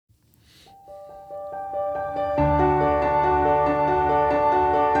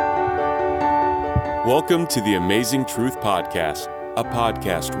Welcome to the Amazing Truth Podcast, a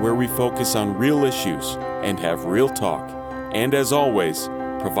podcast where we focus on real issues and have real talk, and as always,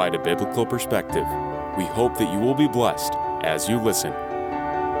 provide a biblical perspective. We hope that you will be blessed as you listen.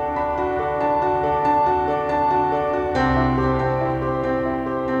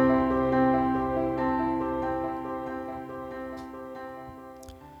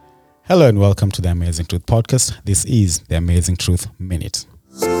 Hello and welcome to the Amazing Truth Podcast. This is the Amazing Truth Minute.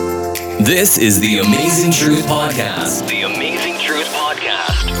 This is the Amazing Truth Podcast. The Amazing Truth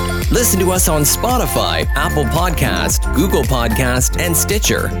Podcast. Listen to us on Spotify, Apple Podcast, Google Podcast, and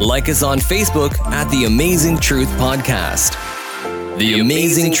Stitcher. Like us on Facebook at the Amazing Truth Podcast. The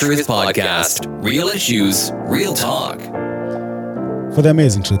Amazing Truth Podcast. Real issues, real talk. For the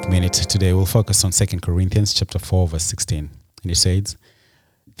Amazing Truth Minute, today we'll focus on 2 Corinthians chapter 4, verse 16. And it says,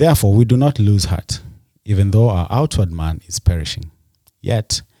 "Therefore we do not lose heart, even though our outward man is perishing.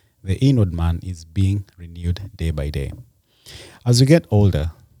 Yet the inward man is being renewed day by day." As we get older,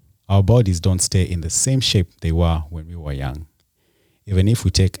 our bodies don't stay in the same shape they were when we were young. Even if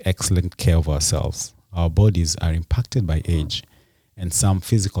we take excellent care of ourselves, our bodies are impacted by age, and some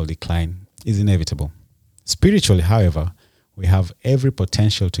physical decline is inevitable. Spiritually, however, we have every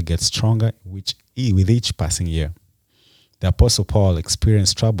potential to get stronger with each passing year. The Apostle Paul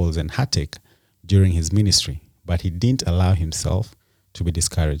experienced troubles and heartache during his ministry, but he didn't allow himself to be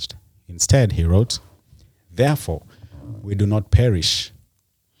discouraged. Instead, he wrote, "Therefore, we do not perish.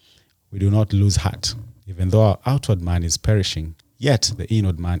 We do not lose heart. Even though our outward man is perishing, yet the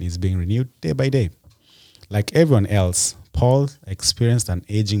inward man is being renewed day by day." Like everyone else, Paul experienced an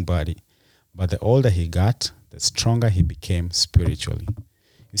aging body, but the older he got, the stronger he became spiritually.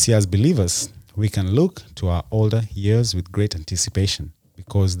 You see, as believers, we can look to our older years with great anticipation,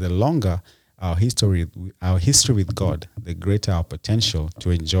 because the longer our history with God, the greater our potential to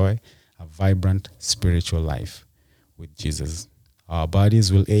enjoy a vibrant spiritual life with Jesus. Our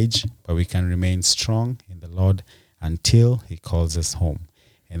bodies will age, but we can remain strong in the Lord until He calls us home.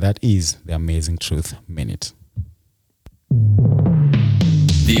 And that is the Amazing Truth Minute.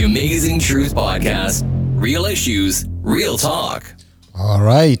 The Amazing Truth Podcast. Real issues, real talk. All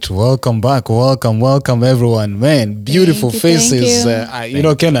right, welcome back, welcome everyone, man. Beautiful faces.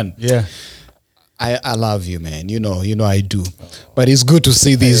 Kenan. Yeah. I love you, man. You know I do. But it's good to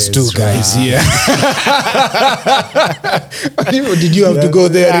see these two guys here. Did you have to go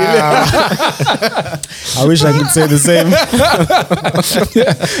there? I wish I could say the same.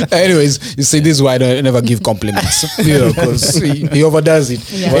 Anyways, you see, this is why I never give compliments. Because he overdoes it.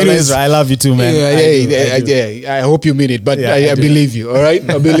 Yeah. Anyways, I love you too, man. I hope you mean it, but I believe you. All right,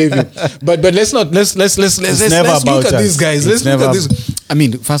 I believe you. But let's look at these guys. Let's look at this. I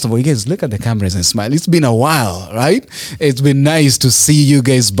mean, first of all, you guys look at the cameras and smile. It's been a while, right? It's been nice to see you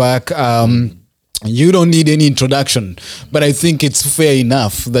guys back. You don't need any introduction, but I think it's fair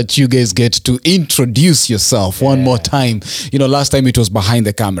enough that you guys get to introduce yourself one more time. Last time it was behind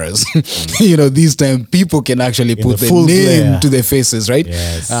the cameras. This time people can actually put the name to their faces, right?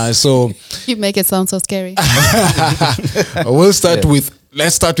 Yes. So you make it sound so scary.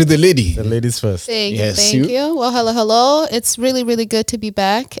 Let's start with the lady. The ladies first. Thank you. Well, hello. It's really, really good to be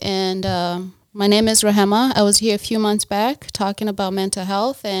back. And my name is Rehema. I was here a few months back talking about mental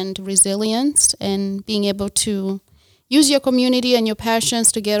health and resilience and being able to use your community and your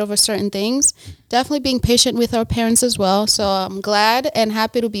passions to get over certain things. Definitely being patient with our parents as well. So I'm glad and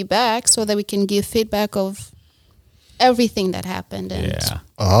happy to be back so that we can give feedback of everything that happened. And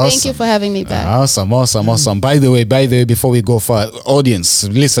awesome. Thank you for having me back. Awesome. By the way, before we go for audience,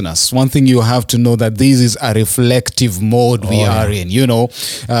 listeners, one thing you have to know that this is a reflective mode we are in.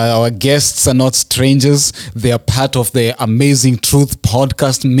 Our guests are not strangers. They are part of the Amazing Truth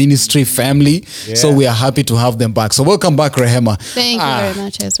Podcast ministry family. Yeah. So we are happy to have them back. So welcome back, Rehema. Thank you very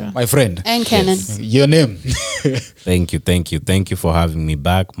much, Ezra. My friend. And Kenan. Yes. Your name. Thank you for having me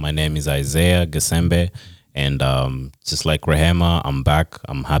back. My name is Isaiah Gesembe. And just like Rehema, I'm back.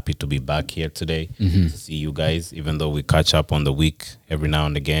 I'm happy to be back here today to see you guys. Even though we catch up on the week every now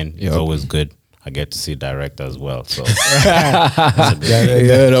and again, it's always good. I get to see director as well. So the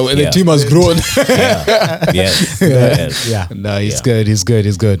team has grown. Yes. No, it's good.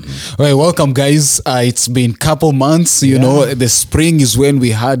 All right, welcome guys. It's been couple months. The spring is when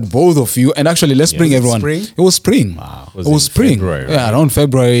we had both of you. And actually, let's bring everyone. Spring? It was spring. Wow. It was spring. February, right? Yeah, around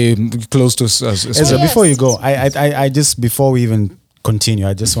February, close to. Ezra, before you go, I just before we even continue,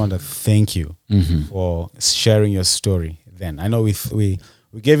 I just want to thank you for sharing your story. Then I know we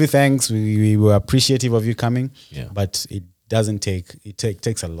gave you thanks. We were appreciative of you coming, but it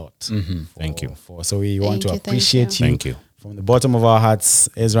takes a lot. Thank you. So we want to appreciate you. Thank you. from the bottom of our hearts,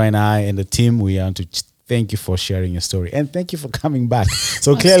 Ezra and I and the team, we want to thank you for sharing your story and thank you for coming back.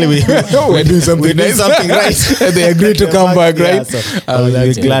 So clearly we're doing something right. And they agreed to come back, right? Yeah, so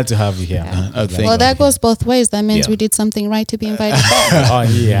we're glad to have you here. Well, that goes both ways. That means we did something right to be invited back. Oh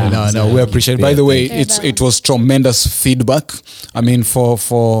yeah. No, we appreciate it. By the way, it was tremendous feedback. I mean,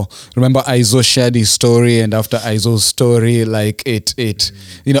 for remember Izo shared his story, and after Izo's story, like it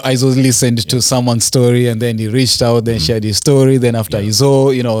Izo listened to someone's story, and then he reached out, then shared his story. Then after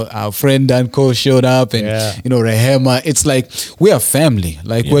Izo, our friend Danko showed up, and Rehema. It's like we are family.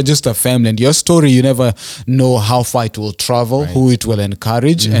 Like we're just a family. And your story, you never know how far it will travel, who it will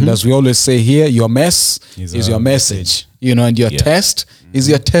encourage. And as we always say here, your mess is your message. And your test is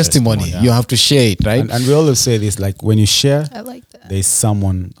your testimony. You have to share it, right? And we always say this, like when you share, I like that. there's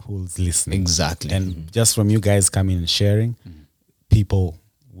someone who's listening. Exactly. And just from you guys coming and sharing,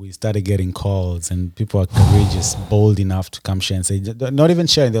 we started getting calls, and people are courageous, bold enough to come share and say, not even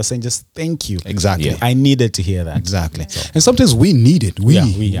sharing, they're saying just thank you. Exactly. Yeah. I needed to hear that. Exactly. And sometimes we need it. We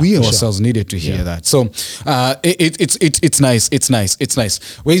ourselves needed to hear that. So it's nice. It's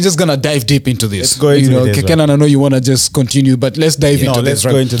nice. We're just gonna dive deep into this. Let's go into this. Kenan, I know you wanna just continue, but let's dive into this.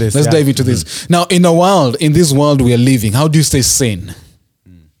 Let's go into this. Let's dive into this. Now, in this world we are living, how do you stay sane?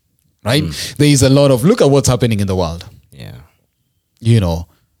 Right? There is a lot of, look at what's happening in the world. Yeah.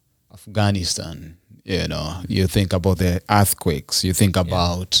 Afghanistan, you think about the earthquakes, you think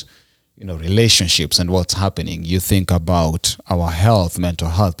about, relationships and what's happening. You think about our health, mental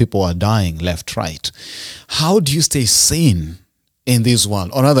health. People are dying left, right. How do you stay sane in this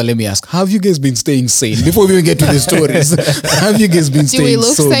world? Or rather, let me ask, have you guys been staying sane? Before we even get to the stories, have you guys been staying sane? Do we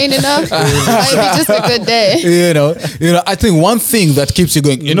look sane enough? Might be just a good day. I think one thing that keeps you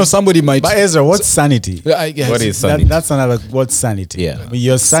going, somebody might... But Ezra, what's sanity? What is sanity? That's another, what's sanity? Yeah. I mean,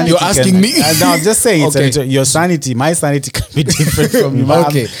 your sanity You're asking me? No, I'm just saying, Okay. your sanity, my sanity can be different from you.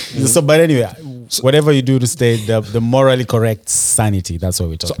 Okay. So, but anyway, whatever you do to stay the morally correct sanity, that's what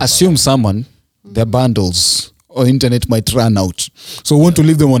we're talking about. Assume someone, their bundles or internet might run out. So we want to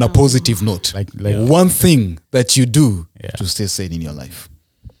leave them on a positive note. Like one thing that you do to stay sane in your life.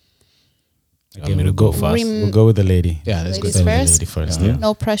 Okay, we'll go fast. We'll go with the lady. Yeah, let's go Ladies with the first? Lady first. Yeah.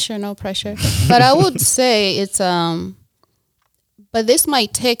 No pressure. But I would say it's but this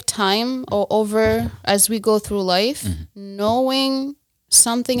might take time or over as we go through life, knowing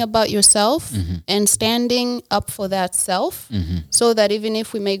something about yourself and standing up for that self, so that even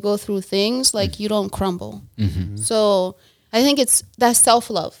if we may go through things, like you don't crumble. So I think it's that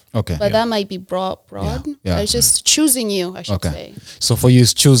self-love. Okay. But that might be broad. Yeah. It's just choosing you, I should say. So for you,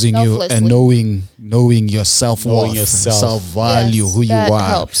 it's choosing you and knowing your self-worth, Knowing yourself. self-value, Yes, who you that are.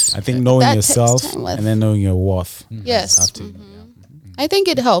 helps. I think knowing That takes yourself time with- and then knowing your worth. Yes. After, I think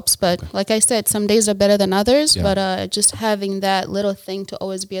it helps, but like I said, some days are better than others. But just having that little thing to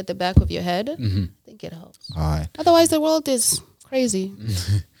always be at the back of your head, I think it helps. All right. Otherwise, the world is crazy.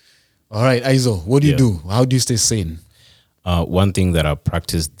 All right, Aizo, what do you do? How do you stay sane? One thing that I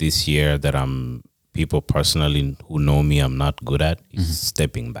practiced this year that people personally who know me, I'm not good at is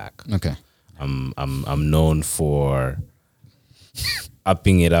stepping back. Okay. I'm known for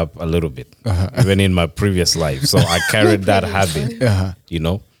upping it up a little bit, even in my previous life. So I carried that habit,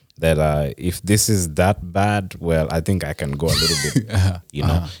 that if this is that bad, well, I think I can go a little bit,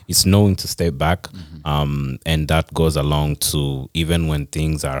 It's knowing to step back. And that goes along to even when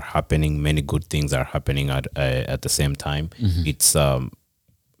things are happening, many good things are happening at the same time. It's,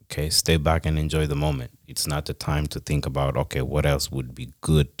 okay, stay back and enjoy the moment. It's not the time to think about, okay, what else would be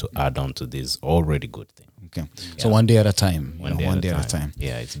good to add on to this already good thing. Okay. So one day at a time. One day at a time.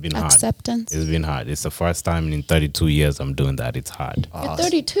 Yeah, it's been hard. Acceptance. It's been hard. It's the first time in 32 years I'm doing that. It's hard. You're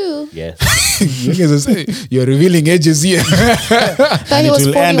 32. Yes. You guys are saying, you're revealing ages here. Thought he was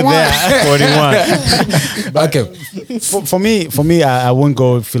 41. 41. Okay. For me, I won't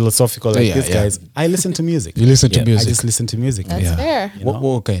go philosophical like these guys. I listen to music. You listen to music. I just listen to music. That's fair.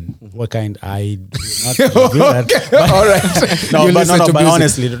 What kind? What kind? I do not do that. All right. No, You but listen to but music.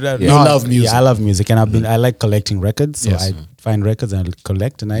 honestly, You love music. Yeah, I love music, and I like collecting records. So Yes. I find records and I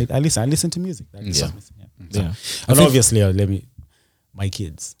collect, and I listen. I listen to music. That's Yeah. And obviously, my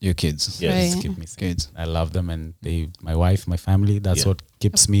kids. Your kids. Yes. Right. Keep me sane. Kids. I love them, and my wife, my family. That's what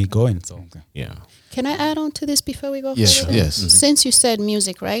keeps me going. So Yeah. Can I add on to this before we go Yes, further? yes. Since you said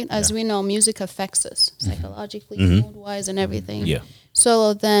music, right? As we know, music affects us psychologically, mood-wise, and everything. Yeah.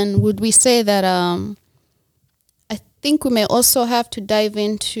 So then would we say that I think we may also have to dive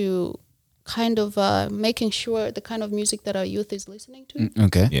into kind of making sure the kind of music that our youth is listening to?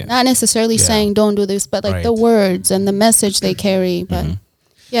 Okay. Yeah. Not necessarily saying don't do this, but like the Right. words and the message they carry. But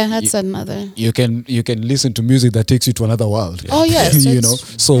Yeah, that's another. You can listen to music that takes you to another world. Oh yes, you know.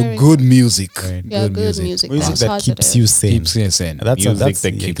 So good music. Right. Yeah, good music. Music that Positive. keeps you sane. Keeps you sane. That's Music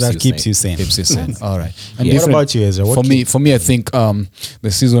that keeps you sane. Keeps you sane. All right. And What about you, Ezra? For me, I think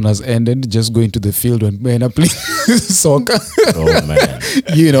the season has ended. Just going to the field when men are playing soccer. Oh man.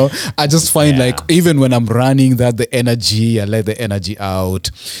 You know, I just find like even when I'm running, that the energy, I let the energy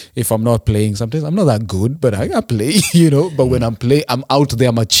out. If I'm not playing, sometimes I'm not that good, but I play. You know, but when I'm playing, I'm out there.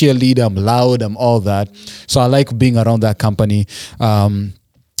 I'm a cheerleader. I'm loud. I'm all that. So I like being around that company.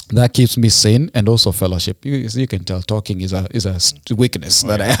 That keeps me sane, and also fellowship. You can tell talking is a weakness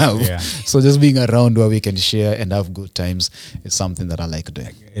that I have. Yeah. So just being around where we can share and have good times is something that I like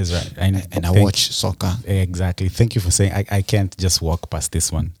doing. Is right. And I watch soccer. Exactly. Thank you for saying I can't just walk past this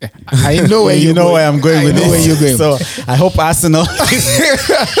one. I know where you know where I'm going with I know this. where you're going. So I hope Arsenal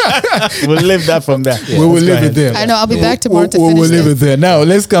we'll leave that from there. We will leave it there. I know. I'll be back tomorrow to We'll finish leave this. it there. Now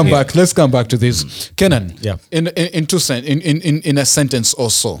let's come back. Let's come back to this. Kenan. Yeah. In a sentence or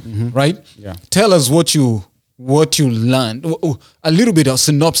so, right? Yeah. Tell us what you learned. A little bit of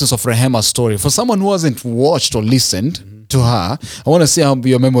synopsis of Rehema's story for someone who hasn't watched or listened to her. I want to see how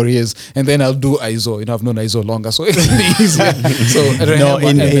your memory is, and then I'll do Aizo. You know, I've known Aizo longer, so it'll be easier. So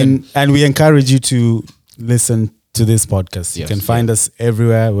Rehema, and we encourage you to listen to this podcast. You Yes, can find us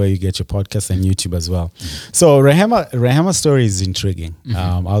everywhere where you get your podcast and YouTube as well. So Rehema's story is intriguing.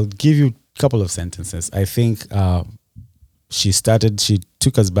 I'll give you a couple of sentences. I think she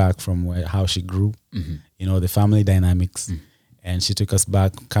took us back from how she grew, you know, the family dynamics, and she took us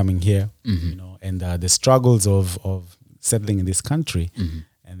back coming here, you know, and the struggles of settling in this country,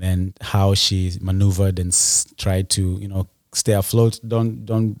 and then how she maneuvered and tried to, you know, stay afloat. But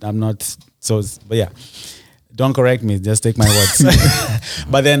yeah, don't correct me, just take my words.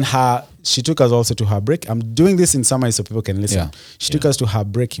 But then she took us also to her break. I'm doing this in summary so people can listen. Yeah. She took us to her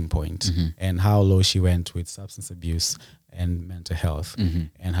breaking point and how low she went with substance abuse and mental health.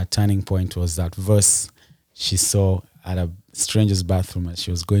 And her turning point was that verse she saw at a stranger's bathroom as she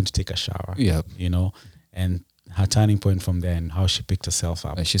was going to take a shower. Yep. You know, and her turning point from there and how she picked herself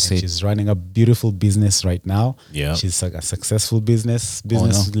up. And she And said- she's running a beautiful business right now. Yeah. She's like a successful business yeah.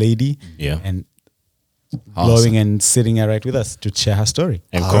 lady. Yeah. And Awesome. blowing and sitting here right with us to share her story.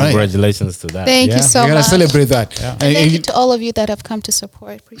 And All right. congratulations to that. Thank Yeah. you so We're gonna much. celebrate that. Yeah. And thank you to all of you that have come to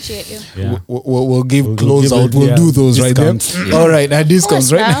support. Appreciate you. Yeah. We'll give We'll close give out. it, We'll yeah, do those discounts. right there. All right, and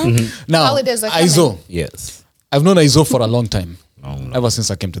discounts, Of right? course, Now, Holidays are coming. Aizo. Yes. I've known Aizo for a long time. Long. Ever since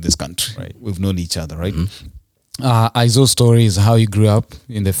I came to this country. Right. We've known each other, right? Aizo's story is how he grew up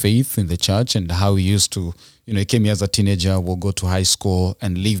in the faith, in the church, and how he used to, you know, he came here as a teenager, will go to high school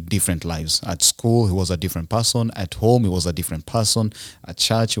and live different lives. At school, he was a different person. At home, he was a different person. At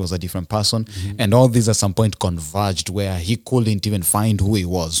church, he was a different person. And all these at some point converged where he couldn't even find who he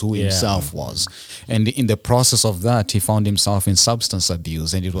was, who himself was. And in the process of that, he found himself in substance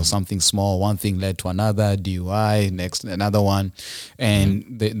abuse. And it was something small. One thing led to another, DUI, next another one. And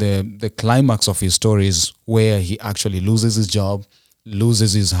the climax of his story is where he actually loses his job,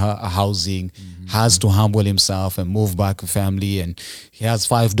 loses his housing, has to humble himself and move back to family, and he has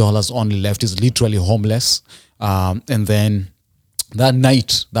 $5 only left. He's literally homeless. And then that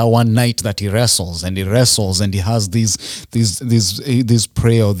one night that he wrestles and he has this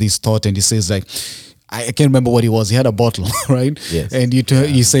prayer or this thought, and he says like, I can't remember what it was. He had a bottle, right? Yes. And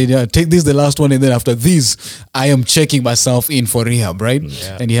he said, take this, the last one, and then after this, I am checking myself in for rehab, right?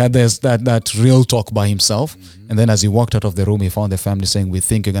 Yeah. And he had that real talk by himself. And then as he walked out of the room, he found the family saying, we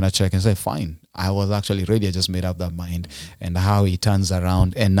think you're going to check. And say, fine. I was actually ready. I just made up that mind. And how he turns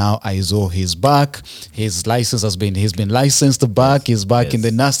around. And now Aizo, he's back. His license he's been licensed back. He's back in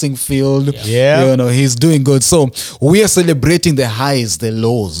the nursing field. Yeah. You know, he's doing good. So we are celebrating the highs, the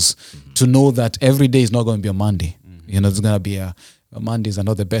lows, to know that every day is not going to be a Monday. You know, it's going to be Mondays are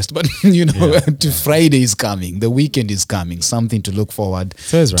not the best, but you know, Friday is coming. The weekend is coming. Something to look forward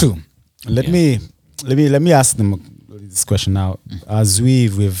to. Let me ask them this question now. As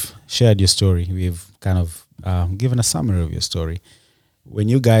we've shared your story, we've kind of given a summary of your story. When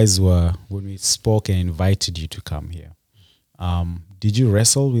we spoke and invited you to come here, did you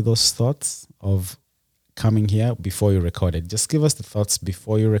wrestle with those thoughts of coming here before you recorded? Just give us the thoughts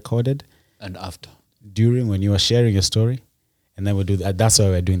before you recorded And after. during when you were sharing your story, and then we'll do that. That's why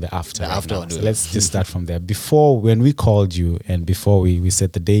we're doing the after. The after now. we'll So do let's just start from there. Before, when we called you and before we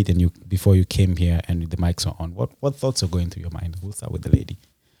set the date and before you came here and the mics are on, what thoughts are going through your mind? We'll start with the lady.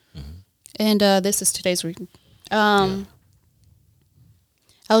 And this is today's reading. I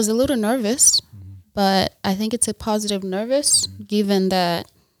was a little nervous, but I think it's a positive nervous, given that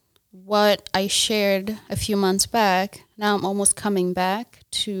what I shared a few months back, now I'm almost coming back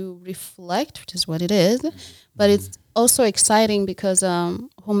to reflect, which is what it is. But it's also exciting because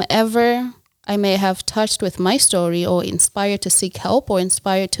whomever I may have touched with my story or inspired to seek help or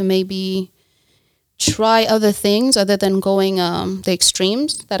inspired to maybe try other things other than going the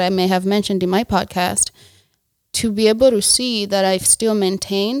extremes that I may have mentioned in my podcast, to be able to see that I've still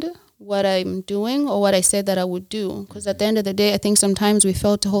maintained what I'm doing or what I said that I would do. Because at the end of the day, I think sometimes we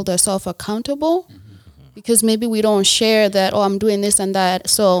fail to hold ourselves accountable because maybe we don't share that, I'm doing this and that.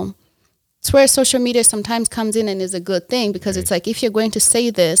 So it's where social media sometimes comes in and is a good thing, because it's like, if you're going to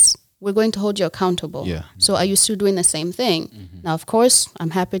say this, we're going to hold you accountable. Yeah. So are you still doing the same thing? Now, of course,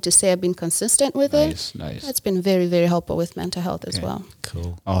 I'm happy to say I've been consistent with it. Nice. That's been very, very helpful with mental health as well.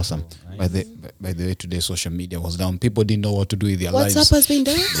 Cool. Awesome. Nice. By the way, today social media was down. People didn't know what to do with their What's lives. up has been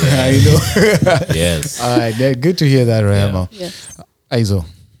done? Yeah, I know. Yes. All right. Good to hear that, Rehema. Yes. Aizo.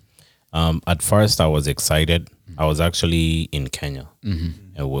 At first, I was excited. I was actually in Kenya.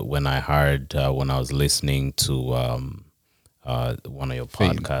 And when I heard, when I was listening to one of your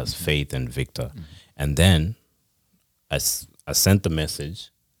podcasts, Faith and Victor. And then I sent the message,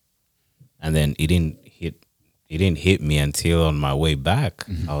 and then it didn't hit me until on my way back.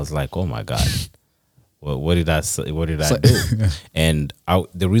 I was like, oh my God, what did I say? What did I do? And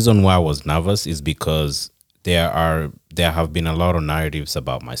the reason why I was nervous is because there have been a lot of narratives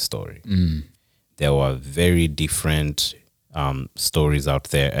about my story. There were very different stories out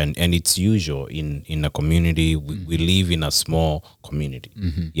there, and it's usual in a community. We live in a small community.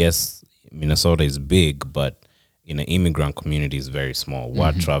 Yes, Minnesota is big, but in an immigrant community is very small.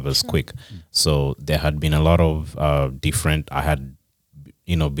 Word travels quick. So there had been a lot of different. I had,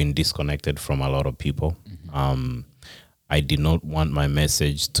 been disconnected from a lot of people. I did not want my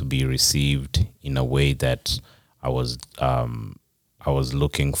message to be received in a way that I was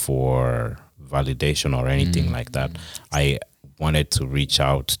looking for validation or anything like that. I wanted to reach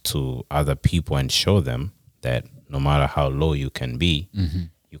out to other people and show them that no matter how low you can be,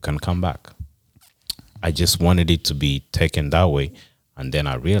 you can come back. I just wanted it to be taken that way. And then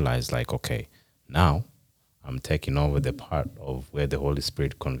I realized, like, okay, now I'm taking over the part of where the Holy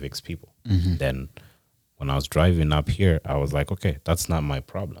Spirit convicts people. Then when I was driving up here, I was like, okay, that's not my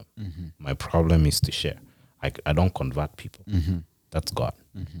problem. My problem is to share. I don't convert people. That's God.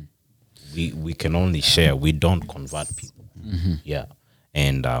 We can only share. We don't convert people. Yeah.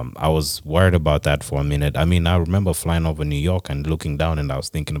 And I was worried about that for a minute. I mean, I remember flying over New York and looking down, and I was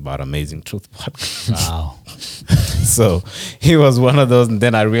thinking about Amazing Truth podcast. Wow. So he was one of those. And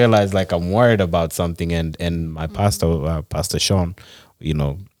then I realized, like, I'm worried about something. And my pastor, Pastor Sean,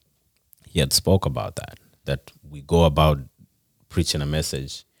 he had spoke about that we go about preaching a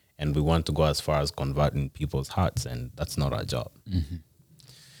message, and we want to go as far as converting people's hearts, and that's not our job.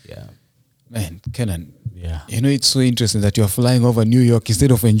 Yeah. Man, Kenan, Yeah. it's so interesting that you're flying over New York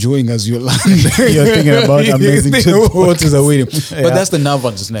instead of enjoying as you land. You're thinking about Amazing Truth. What is awaiting? But that's the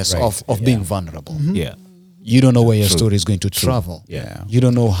nervousness of being vulnerable. Yeah. You don't know where your story is going to travel. Yeah. You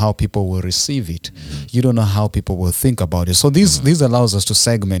don't know how people will receive it. You don't know how people will think about it. So this allows us to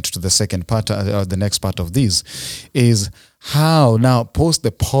segment to the second part, the next part of this, is how now, post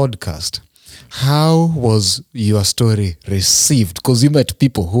the podcast, how was your story received? Because you met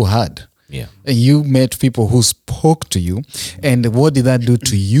people who had. Yeah. And you met people who spoke to you. And what did that do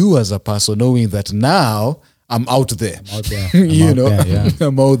to you as a person, knowing that now I'm out there? I'm out there.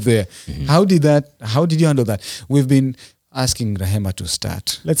 I'm out there. How did you handle that? We've been asking Rehema to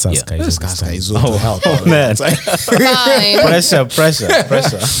start. Let's ask Aizo. Let's ask Aizo to help. Oh, man. Fine. Pressure.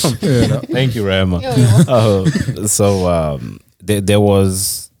 Thank you, Rehema. So there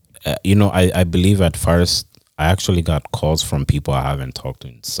was, I believe at first, I actually got calls from people I haven't talked to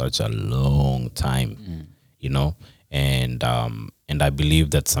in such a long time, and I believe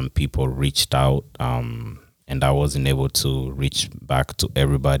that some people reached out, and I wasn't able to reach back to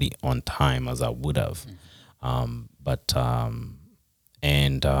everybody on time as I would have. But I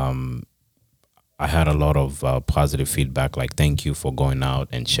had a lot of positive feedback, like, thank you for going out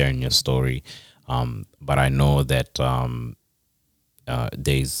and sharing your story. But I know that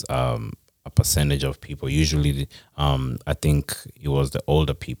there's a percentage of people, usually I think it was the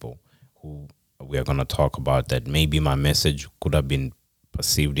older people who we are going to talk about, that maybe my message could have been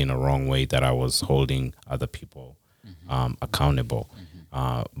perceived in a wrong way, that I was holding other people accountable.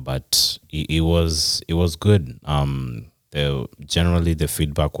 But it was good. Generally the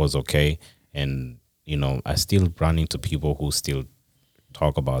feedback was okay, and I still run into people who still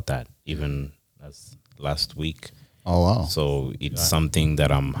talk about that, even as last week. Oh wow! So it's something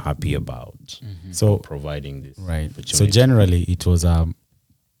that I'm happy about. So providing this right. opportunity. So generally, it was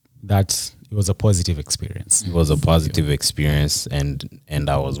that it was a positive experience. It was a positive experience, and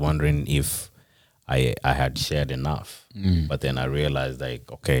I was wondering if I had shared enough. But then I realized,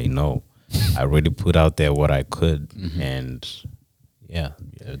 like, okay, no, I already put out there what I could, and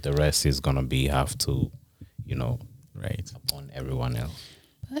the rest is gonna have to, Right. upon everyone else.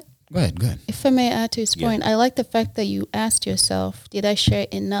 Go ahead. If I may add to his point, I like the fact that you asked yourself, did I share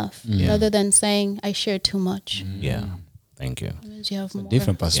enough? Rather than saying I shared too much. Yeah, thank you. That means you have more.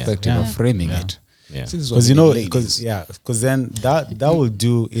 Different perspective of framing it. Yeah. Because then that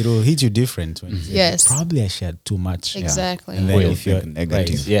will it'll hit you different when you say, Yes. probably I shared too much. Exactly. And then Well, if you're negative.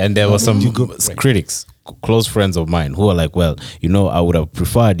 right. Yeah, and there were some critics, close friends of mine, who are like, well, I would have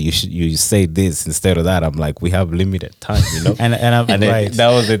preferred you say this instead of that. I'm like, we have limited time, and I'm right.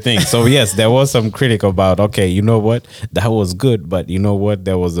 That was the thing. So yes, there was some critic about, okay, you know what, that was good, but you know what,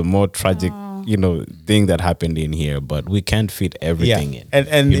 there was a more tragic thing that happened in here, but we can't fit everything in.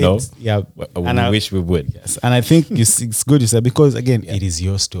 And we I wish we would. Yes. And I think it's good you said, because again, it is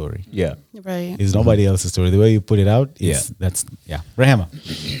your story. Yeah. Right. It's nobody else's story. The way you put it out, Rehema.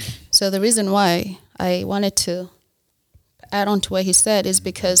 So the reason why I wanted to add on to what he said is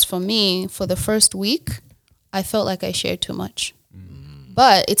because for me, for the first week, I felt like I shared too much.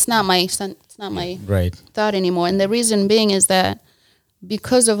 But it's not my Right. thought anymore. And the reason being is that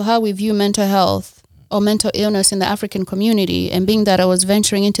because of how we view mental health or mental illness in the African community, and being that I was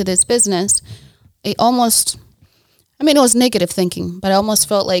venturing into this business, it was negative thinking, but I almost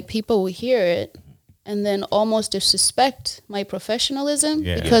felt like people would hear it and then almost disrespect my professionalism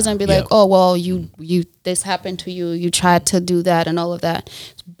because I'd be like, oh, well, you this happened to you, you tried to do that and all of that.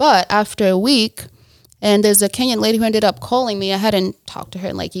 But after a week, and there's a Kenyan lady who ended up calling me. I hadn't talked to her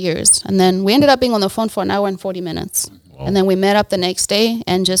in like years. And then we ended up being on the phone for an hour and 40 minutes. Wow. And then we met up the next day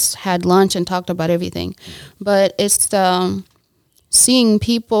and just had lunch and talked about everything. But it's seeing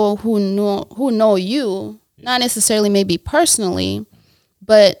people who know you, not necessarily maybe personally,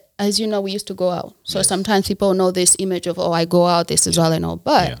 but as you know, we used to go out. So sometimes people know this image of, I go out, this is all I know.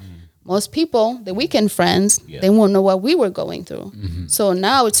 But most people, the weekend friends, they won't know what we were going through. So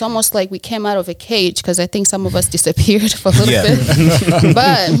now it's almost like we came out of a cage, because I think some of us disappeared for a little bit.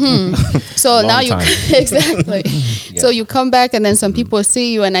 But so Long now you time. exactly. So you come back, and then some people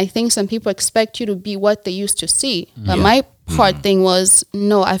see you, and I think some people expect you to be what they used to see. But my part thing was,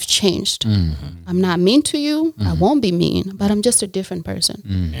 no, I've changed. I'm not mean to you. I won't be mean, but I'm just a different person.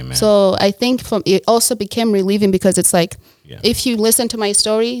 Amen. So I think it also became relieving, because it's like, if you listen to my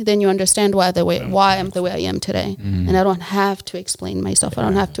story, then you understand why I'm the way I am today. And I don't have to explain myself. I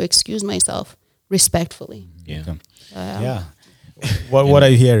don't have to excuse myself respectfully. What are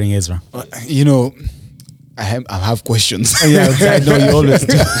you hearing, Ezra? I have questions. I know you always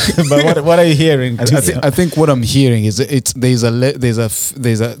do. But what are you hearing? I think what I'm hearing is there's a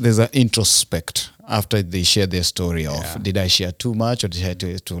introspect after they share their story of, did I share too much or did I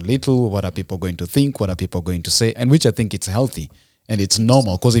share too little? What are people going to think? What are people going to say? And which I think it's healthy and it's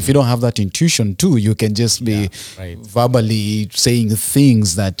normal, because if you don't have that intuition too, you can just be verbally saying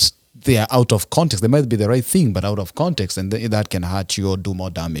things that they are out of context. They might be the right thing, but out of context, and that can hurt you or do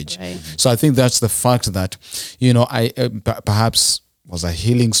more damage. Right. So I think that's the fact that, I perhaps was a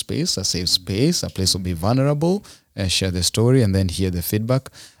healing space, a safe space, a place to be vulnerable, share the story, and then hear the feedback.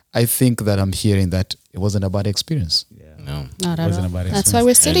 I think that I'm hearing that it wasn't a bad experience. No, not at all. That's why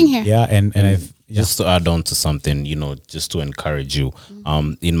we're sitting here. Yeah, and just to add on to something, just to encourage you,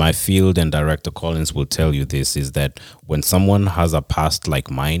 in my field, and Director Collins will tell you this, is that when someone has a past like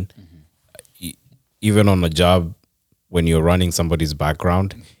mine, even on a job, when you're running somebody's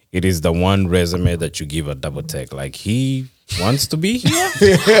background, it is the one resume that you give a double take. Like, he wants to be here.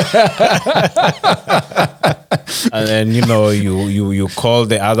 And then, you call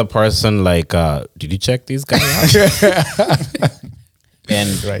the other person, like, did you check this guy out?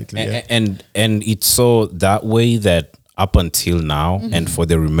 And it's so that way that up until now, and for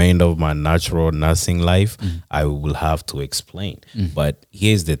the remainder of my natural nursing life, I will have to explain. But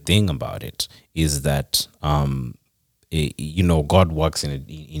here's the thing about it, is that God works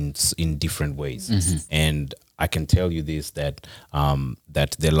in different ways, and I can tell you this, that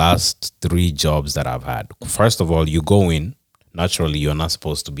that the last 3 jobs that I've had, first of all, you go in, naturally you're not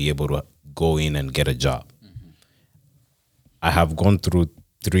supposed to be able to go in and get a job. I have gone through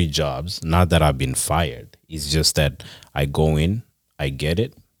 3 jobs, not that I've been fired. It's just that I go in, I get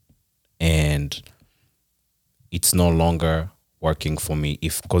it, and it's no longer working for me.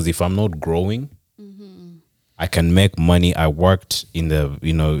 Because if I'm not growing, I can make money. I worked in the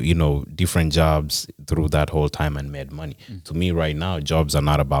different jobs through that whole time and made money. To me right now, jobs are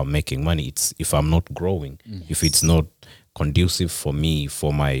not about making money. It's if I'm not growing, if it's not conducive for me,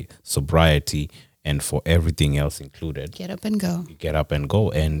 for my sobriety, and for everything else included. Get up and go. Get up and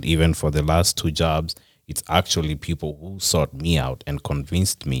go. And even for the last 2 jobs, it's actually people who sought me out and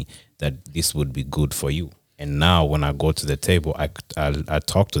convinced me that this would be good for you. And now when I go to the table, I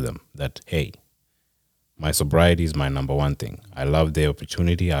talk to them that, hey, my sobriety is my number one thing. I love the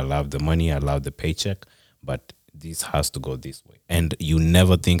opportunity. I love the money. I love the paycheck. But this has to go this way. And you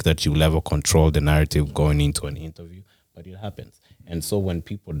never think that you'll ever control the narrative going into an interview, but it happens. And so when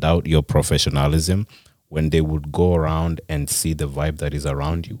people doubt your professionalism, when they would go around and see the vibe that is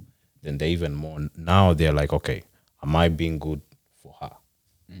around you, then they even more, now they're like, okay, am I being good for her?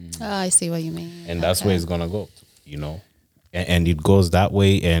 I see what you mean. And that's where it's going to go, you know? And it goes that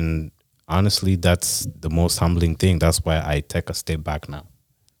way. And honestly, that's the most humbling thing. That's why I take a step back now.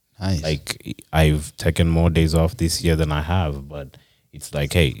 Nice. Like, I've taken more days off this year than I have, but it's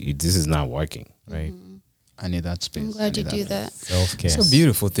like, hey, this is not working, right? I need that space. I'm glad you do that. Self-care. It's a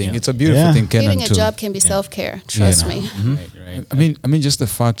beautiful thing. It's a beautiful thing, Kenan, Getting a too. job can be self-care. Trust me. Right. I mean, just the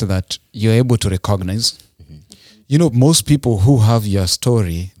fact that you're able to recognize. You know, most people who have your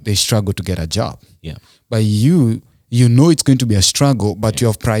story, they struggle to get a job. Yeah. But you know it's going to be a struggle, but you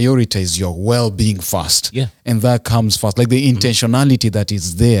have prioritized your well-being first. Yeah. And that comes first. Like the intentionality that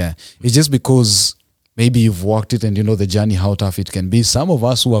is there. It's just because maybe you've walked it and you know the journey, how tough it can be. Some of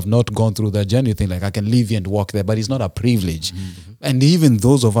us who have not gone through that journey think like, I can leave here and walk there, but it's not a privilege. And even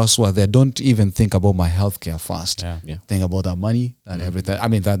those of us who are there don't even think about my healthcare first. Yeah. Think about our money and everything. I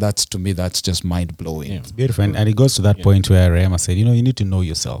mean, that's to me, that's just mind-blowing. Yeah. Beautiful. And it goes to that point where Rehema said, you need to know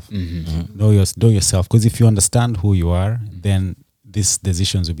yourself. Know yourself. Because if you understand who you are, then these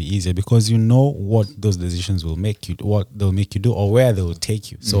decisions will be easier because you know what those decisions will make you, what they'll make you do or where they will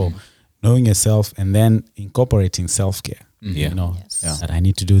take you. So knowing yourself and then incorporating self-care, that I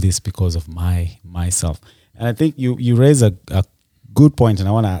need to do this because of myself. And I think you raise a good point, and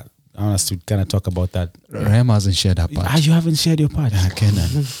I want us to kind of talk about that. Rehema hasn't shared her part. You haven't shared your part.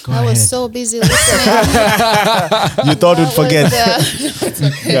 Kenan. Go I ahead. was so busy listening. You thought we'd forget.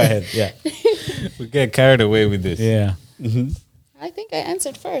 Okay. Go ahead. Yeah. We get carried away with this. Yeah. I think I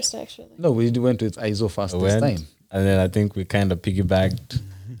answered first, actually. No, we went with ISO first this time. And then I think we kind of piggybacked.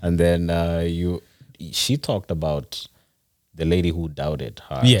 And then she talked about the lady who doubted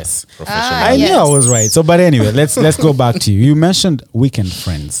her Yes. professional. I knew I was right. So, but anyway, let's go back to you. You mentioned weekend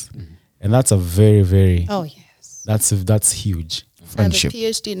friends, and that's a very, very Oh, yes. that's huge. Friendship. I have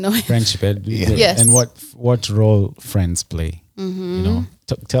a PhD knowing. Friendship. Yes. And what role friends play.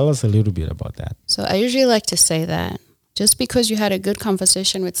 Tell us a little bit about that. So I usually like to say that just because you had a good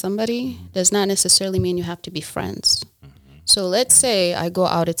conversation with somebody does not necessarily mean you have to be friends. So let's say I go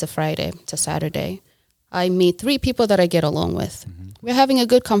out, it's a Friday, it's a Saturday. I meet 3 people that I get along with. We're having a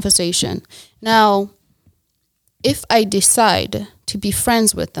good conversation. Now, if I decide to be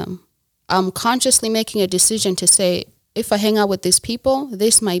friends with them, I'm consciously making a decision to say, if I hang out with these people,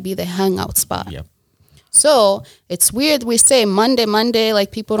 this might be the hangout spot. Yep. So it's weird. We say Monday,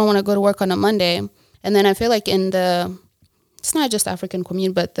 like people don't want to go to work on a Monday. And then I feel like it's not just African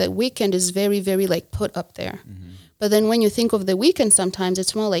community, but the weekend is very, very like put up there. But then when you think of the weekend, sometimes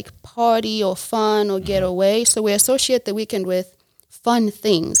it's more like party or fun or get away. So we associate the weekend with fun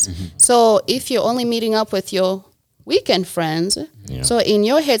things. So if you're only meeting up with your weekend friends, so in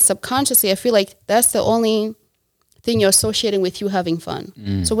your head, subconsciously, I feel like that's the only thing you're associating with you having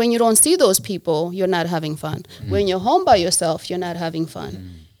fun. So when you don't see those people, you're not having fun. When you're home by yourself, you're not having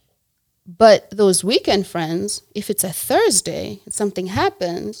fun. But those weekend friends, if it's a Thursday, something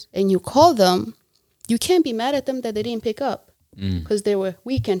happens and you call them, you can't be mad at them that they didn't pick up because they were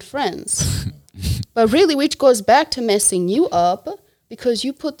weekend friends. But really, which goes back to messing you up because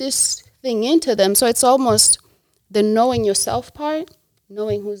you put this thing into them. So it's almost the knowing yourself part,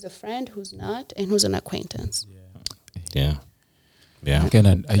 knowing who's a friend, who's not, and who's an acquaintance. Yeah.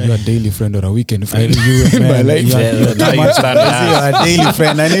 Kenan, are you a daily friend or a weekend friend? You are a daily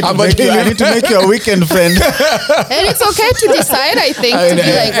friend. I need to make you a weekend friend. And it's okay to decide, I think, to be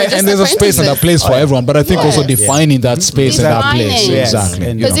like, we're just and there's a space and a acquaintances. place for everyone, but I think also defining that space and that place. Defining. Yes. Exactly.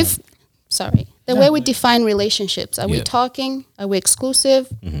 And, Because the way we define relationships, are we talking? Are we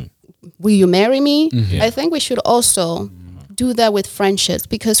exclusive? Will you marry me? I think we should also do that with friendships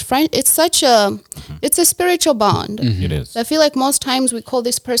because it's such it's a spiritual bond. It is. I feel like most times we call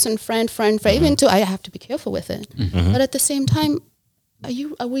this person friend. Even I have to be careful with it. But at the same time,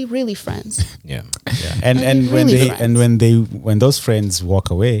 are we really friends? Yeah. And really when those friends walk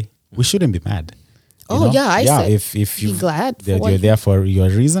away, we shouldn't be mad. You know? I say if be glad for you're there for your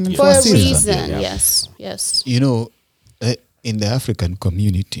reason and for a season. reason. Yeah. Yes. You know, in the African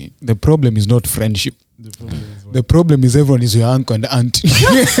community, the problem is not friendship. The problem is everyone is your uncle and auntie.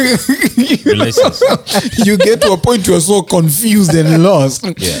 Relations. You get to a point you're so confused and lost.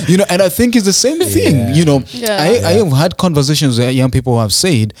 Yeah. And I think it's the same thing. I have had conversations where young people have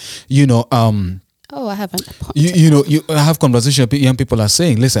said, I haven't. You have conversations. Young people are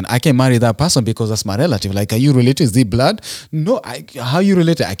saying, "Listen, I can marry that person because that's my relative. Like, are you related? Is the blood? No. How you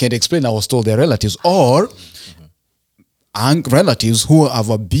related? I can't explain. I was told they're relatives, or relatives who have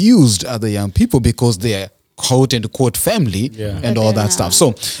abused other young people because they're quote unquote family and all that stuff.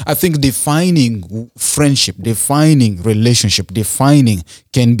 So I think defining friendship, defining relationship, defining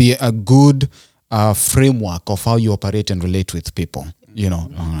can be a good framework of how you operate and relate with people.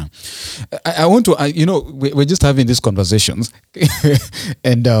 I want to, we're just having these conversations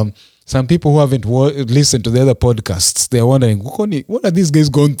and some people who haven't listened to the other podcasts, they're wondering, what are these guys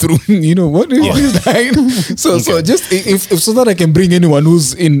going through? What is that? So just if so that I can bring anyone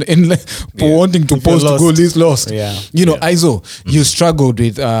who's in wanting to post to go is lost. Iso, you struggled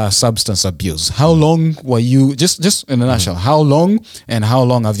with substance abuse. How long were you, just in a nutshell, how long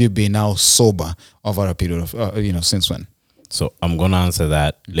have you been now sober over a period of, since when? So I'm going to answer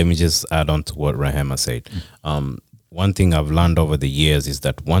that. Let me just add on to what Rehema said. One thing I've learned over the years is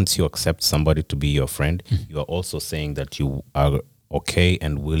that once you accept somebody to be your friend, you are also saying that you are okay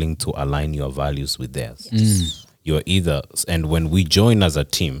and willing to align your values with theirs. You're either, and when we join as a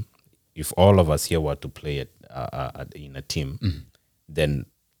team, if all of us here were to play in a team, then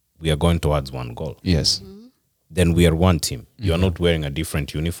we are going towards one goal. Yes. Then we are one team. You're not wearing a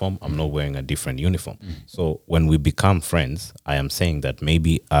different uniform. I'm not wearing a different uniform. So when we become friends, I am saying that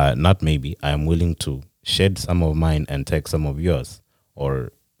I am willing to shed some of mine and take some of yours,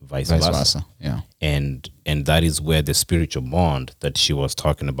 or vice versa. Yeah. And that is where the spiritual bond that she was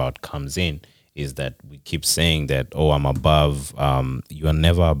talking about comes in, is that we keep saying that, I'm above, you are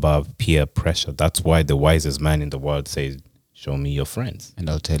never above peer pressure. That's why the wisest man in the world says, show me your friends. And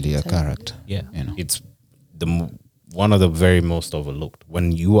I'll tell you your character. Yeah. It's one of the very most overlooked.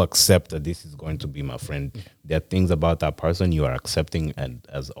 When you accept that this is going to be my friend, there are things about that person you are accepting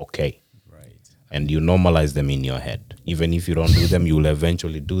as okay. Right. And you normalize them in your head. Even if you don't do them, you will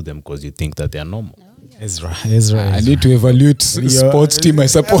eventually do them because you think that they are normal. Ezra. I need to evaluate sports team I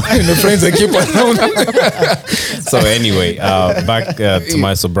support and the friends I keep around. So anyway, back to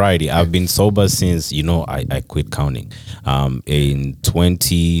my sobriety. I've been sober since, I quit counting. In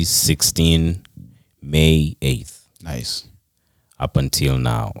 2016, May 8th. Nice. Up until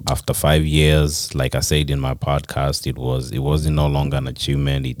now, after 5 years, like I said in my podcast, it wasn't no longer an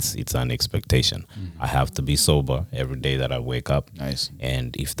achievement. It's an expectation. I have to be sober every day that I wake up. Nice.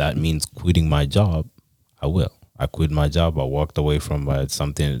 And if that means quitting my job, I will. I quit my job. I walked away from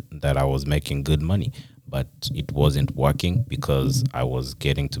something that I was making good money, but it wasn't working because I was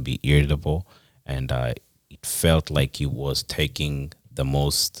getting to be irritable, and it felt like it was taking the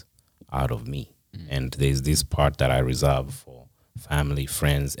most out of me. And there's this part that I reserve for family,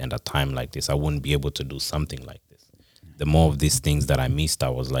 friends, and a time like this. I wouldn't be able to do something like this. The more of these things that I missed, I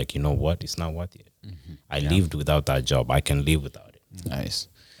was like, you know what? It's not worth it. I lived without that job. I can live without it. Nice.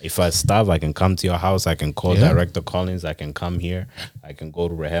 If I starve, I can come to your house. I can call Director Collins. I can come here. I can go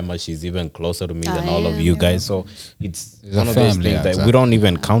to Rehema. She's even closer to me than all of you guys. So it's one of those things that we don't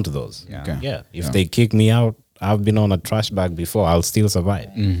even count those. If they kick me out, I've been on a trash bag before. I'll still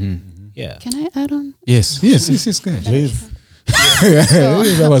survive. Yeah. Can I add on? Yes, good.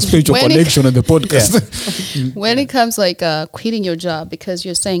 Our spiritual connection on the podcast. When it comes quitting your job because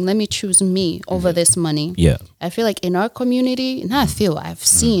you're saying, let me choose me over this money. Yeah. I feel like in our community, I've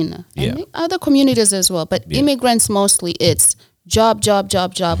seen, and other communities as well, but immigrants mostly, it's job.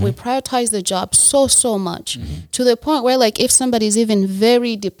 We prioritize the job so much to the point where if somebody's even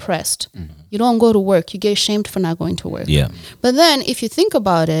very depressed, you don't go to work, you get shamed for not going to work. Yeah. But then if you think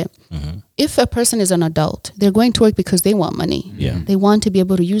about it, if a person is an adult, they're going to work because they want money. Yeah. They want to be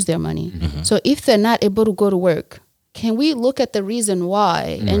able to use their money. So if they're not able to go to work, can we look at the reason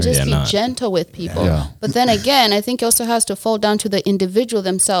why and just be gentle with people? Yeah. But then again, I think it also has to fall down to the individual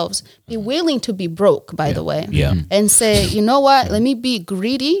themselves. Be willing to be broke, by the way. Yeah. And say, you know what? Let me be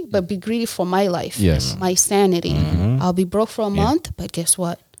greedy, but be greedy for my life, my sanity. I'll be broke for a month, but guess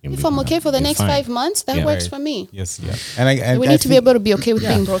what? If I'm okay for the next 5 months, that works for me. Yes, yeah. And we need to be able to be okay with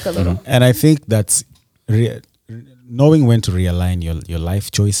being broke a little. And I think that's knowing when to realign your life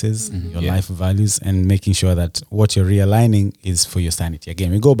choices, your life values, and making sure that what you're realigning is for your sanity.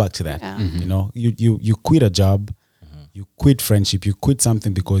 Again, we go back to that. Yeah. You quit a job, you quit friendship, you quit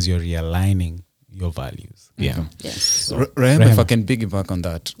something because you're realigning your values. Yeah. Yes. So, Rehema, if I can piggyback on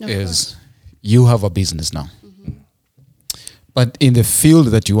that, is you have a business now. But in the field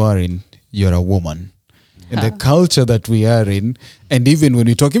that you are in, you're a woman. in the culture that we are in, and even when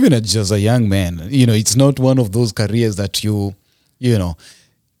we talk, even as a young man, it's not one of those careers that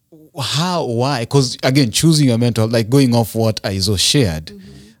why? Because again, choosing your mentor, like going off what Iso shared,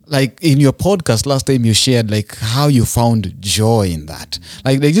 like in your podcast last time you shared like how you found joy in that.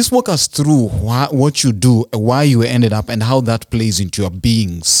 Like just walk us through what you do, why you ended up, and how that plays into your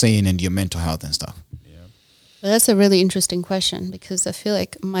being sane and your mental health and stuff. Yeah. Well, that's a really interesting question, because I feel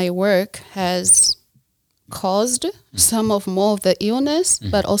like my work has caused some of more of the illness,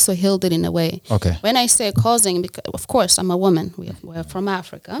 but also healed it in a way. Okay. When I say causing, because of course I'm a woman, we're from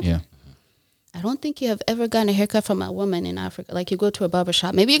Africa. Yeah. I don't think you have ever gotten a haircut from a woman in Africa. Like you go to a barber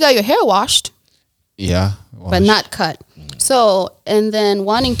shop, maybe you got your hair washed. Yeah. But not cut. So, and then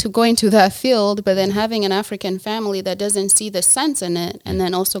wanting to go into that field, but then having an African family that doesn't see the sense in it, and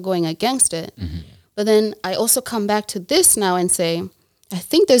then also going against it. But then I also come back to this now and say, I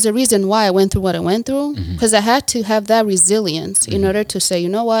think there's a reason why I went through what I went through, because I had to have that resilience in order to say, you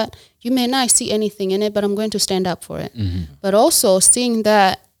know what, you may not see anything in it, but I'm going to stand up for it. But also seeing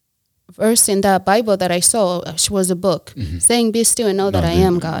that verse in that Bible that I saw, which was a book, saying, be still and know that I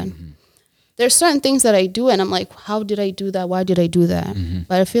am God. There's certain things that I do and I'm like, how did I do that? Why did I do that?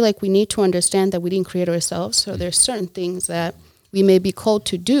 But I feel like we need to understand that we didn't create ourselves. So there's certain things that we may be called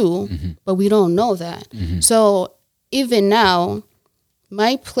to do, but we don't know that. So even now,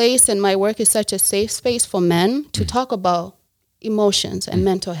 my place and my work is such a safe space for men to talk about emotions and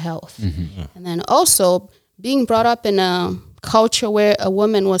mental health. And then also being brought up in a culture where a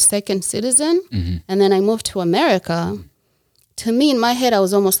woman was second citizen, and then I moved to America. To me, in my head, I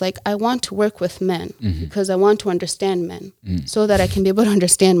was almost like, I want to work with men because I want to understand men so that I can be able to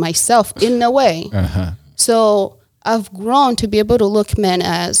understand myself in a way. So I've grown to be able to look men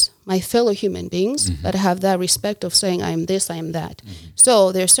as my fellow human beings, but have that respect of saying, I am this, I am that.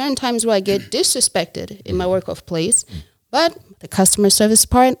 So there are certain times where I get disrespected in my work of place, but the customer service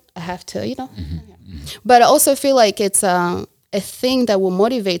part, I have to, But I also feel like it's a thing that will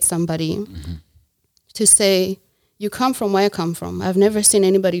motivate somebody to say, you come from where I come from. I've never seen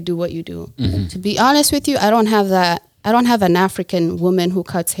anybody do what you do. To be honest with you, I don't have that. I don't have an African woman who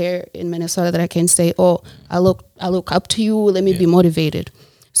cuts hair in Minnesota that I can say, oh, I look up to you. Let me be motivated.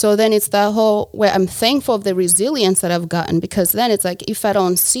 So then it's that whole where I'm thankful of the resilience that I've gotten, because then it's like, if I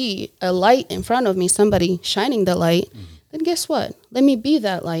don't see a light in front of me, somebody shining the light, then guess what? Let me be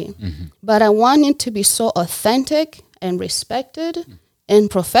that light. But I want it to be so authentic and respected and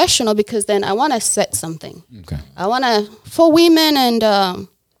professional, because then I want to set something. I want to, for women and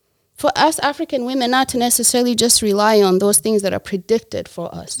for us African women, not to necessarily just rely on those things that are predicted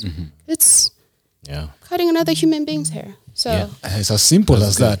for us. It's cutting another human being's hair. So it's as simple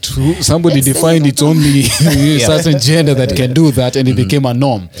as that. Somebody defined it's only a certain gender that can do that, and it became a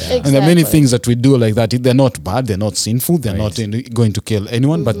norm. Exactly. And there are many things that we do like that. They're not bad, they're not sinful, they're not going to kill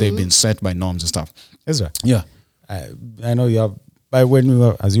anyone, but they've been set by norms and stuff. Ezra, yeah, I know you have. But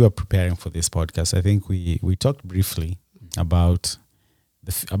as you were preparing for this podcast, I think we talked briefly about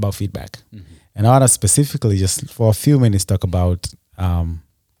about feedback, and I want to specifically just for a few minutes talk about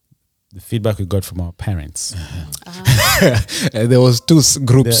the feedback we got from our parents. There was two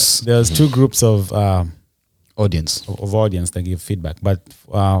groups. There was two groups of audience that give feedback, but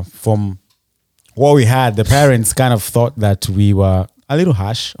from what we had, the parents kind of thought that we were a little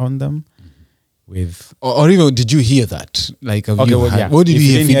harsh on them. With or even did you hear that? Like, what did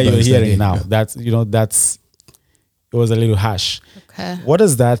you hear? You're hearing now. That's it was a little harsh. Okay. What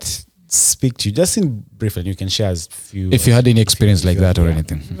does that speak to you? Just in briefly, you can share as few. If you had any experience like that or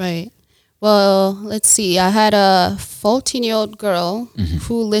anything. Right. Well, let's see. I had a 14-year-old girl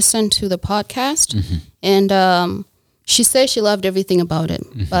who listened to the podcast, and she said she loved everything about it.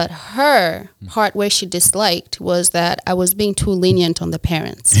 But her part where she disliked was that I was being too lenient on the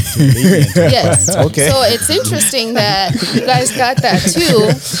parents. Yes. Okay. So it's interesting that you guys got that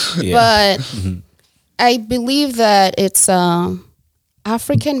too. But I believe that it's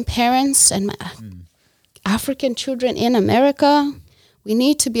African parents and African children in America. We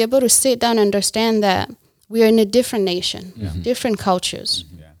need to be able to sit down and understand that we are in a different nation, different cultures.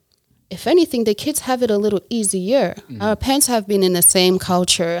 If anything, the kids have it a little easier. Our parents have been in the same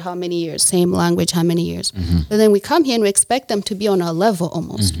culture, how many years, same language, how many years. But then we come here and we expect them to be on our level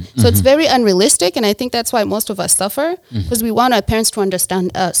almost. So it's very unrealistic, and I think that's why most of us suffer, because we want our parents to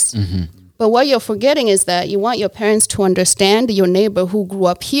understand us. But what you're forgetting is that you want your parents to understand your neighbor who grew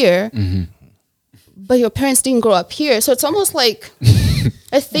up here, but your parents didn't grow up here. So it's almost like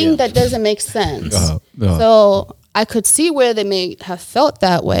a thing that doesn't make sense. So I could see where they may have felt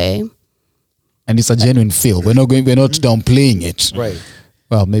that way. And it's a genuine feel. We're not downplaying it. Right.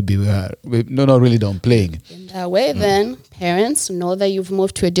 well, maybe we not really downplaying. In that way, then parents know that you've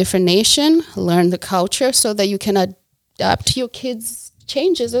moved to a different nation, learn the culture so that you can adapt to your kids'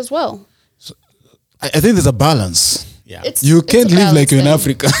 changes as well. So I think there's a balance. Yeah. You can't live like you're in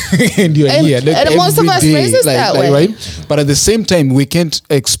Africa and you're here. Like and most of us raise us that way. Right? But at the same time, we can't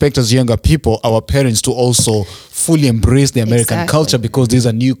expect as younger people, our parents to also fully embrace the American culture, because there's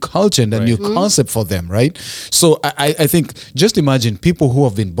a new culture and a new concept for them, right? So I think, just imagine people who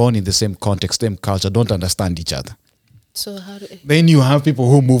have been born in the same context, same culture, don't understand each other. So how do Then you have people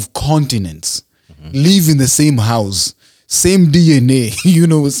who move continents, live in the same house, same DNA. You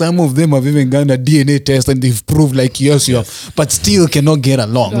know, some of them have even done a DNA test and they've proved like yes, you have, but still cannot get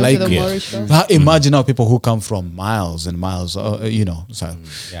along. Like, imagine how people who come from miles and miles, you know. So,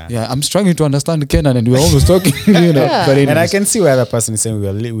 I'm struggling to understand Kenan, and we're always talking, you know. But and I can see where the person is saying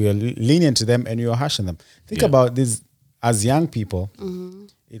we are lenient to them and you're harshing them. Think about this as young people.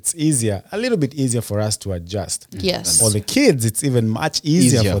 It's a little bit easier for us to adjust. Yes. For the kids, it's even much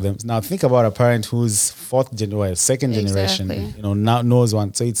easier for them. Now think about a parent who's second generation, you know, now knows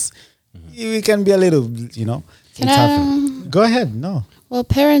one. So it can be a little, you know, Go ahead. No. Well,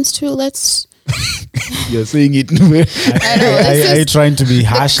 parents too, let's... You're saying it. Are you trying to be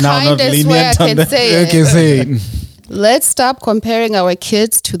harsh now, not lenient on them? Okay, say it. Let's stop comparing our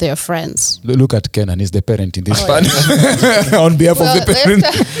kids to their friends. Look at Kenan, he's the parent in this part. On behalf of the parent.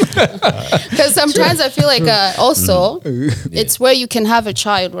 Because sometimes I feel like also it's where you can have a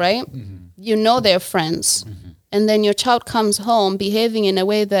child, right? You know their friends. And then your child comes home behaving in a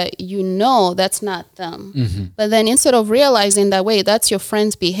way that you know that's not them. But then instead of realizing that, wait, that's your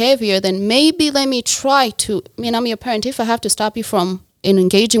friend's behavior, then maybe let me try to, I'm your parent. If I have to stop you from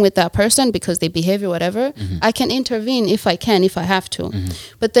engaging with that person because they behave or whatever, I can intervene if I have to.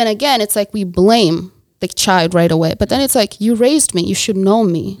 But then again, it's like we blame the child right away. But then it's like, you raised me, you should know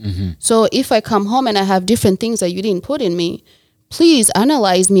me. So if I come home and I have different things that you didn't put in me, please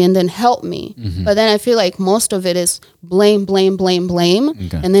analyze me and then help me. But then I feel like most of it is blame.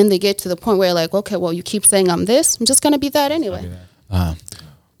 Okay. And then they get to the point where like, okay, well, you keep saying I'm this, I'm just going to be that anyway.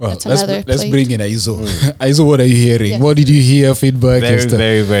 Well, let's bring in Aizo. Aizo, what are you hearing? What did you hear? Feedback?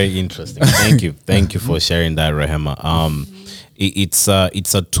 Very, very interesting. Thank you for sharing that, Rehema. It's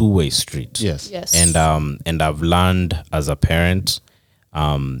a two-way street. Yes. And I've learned as a parent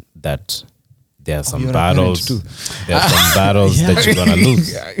that there are some battles. There are some battles that you're gonna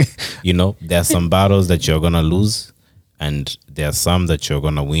lose. You know, there are some battles that you're gonna lose, and there are some that you're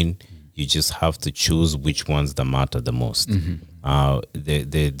gonna win. You just have to choose which ones that matter the most.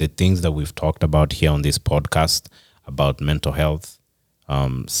 The things that we've talked about here on this podcast about mental health,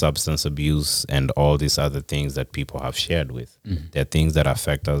 substance abuse, and all these other things that people have shared with, they're things that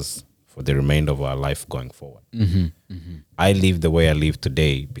affect us for the remainder of our life going forward. I live the way I live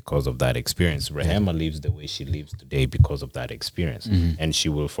today because of that experience. Rehema lives the way she lives today because of that experience. And she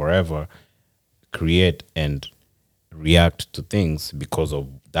will forever create and react to things because of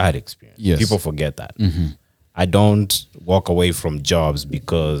that experience. Yes. People forget that. I don't walk away from jobs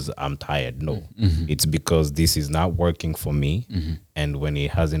because I'm tired. No, it's because this is not working for me. And when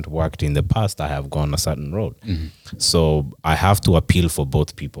it hasn't worked in the past, I have gone a certain road. So I have to appeal for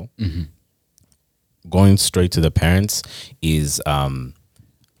both people. Going straight to the parents is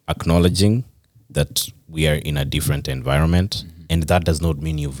acknowledging that we are in a different environment. And that does not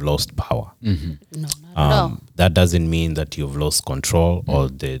mean you've lost power. No, not at all. That doesn't mean that you've lost control or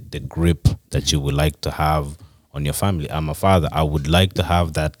the grip that you would like to have on your family. I'm a father. I would like to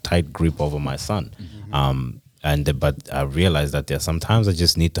have that tight grip over my son. But I realized that there are sometimes I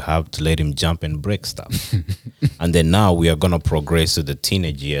just need to let him jump and break stuff. And then now we are going to progress to the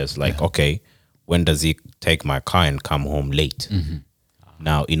teenage years. Like, okay, when does he take my car and come home late?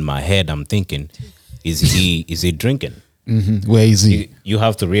 Now in my head, I'm thinking, is he drinking? Where is he? You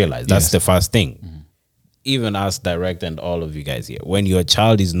have to realize that's the first thing. Even us direct and all of you guys here, when your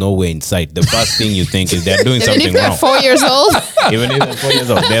child is nowhere in sight, the first thing you think is they're doing something wrong. 4 years old. Even if they're 4 years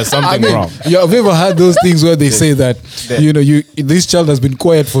old, there's something wrong. Have you ever had those things where they say that this child has been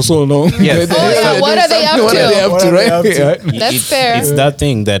quiet for so long? Yes. What are they up to? What are they up to, right? That's fair. It's that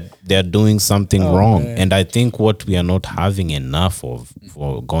thing that they're doing something wrong. Man. And I think what we are not having enough of,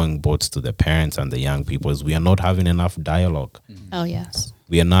 for going both to the parents and the young people, is we are not having enough dialogue. Oh, yes.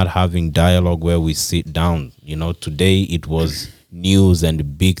 We are not having dialogue where we sit down. Today it was news and a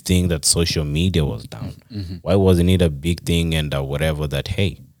big thing that social media was down. Why wasn't it a big thing and whatever that,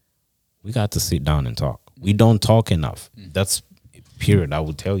 hey, we got to sit down and talk. We don't talk enough. That's period. I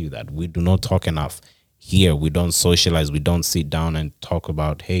will tell you that. We do not talk enough here. We don't socialize. We don't sit down and talk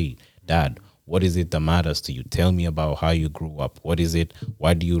about, hey, Dad, What is it that matters to you? Tell me about how you grew up. What is it?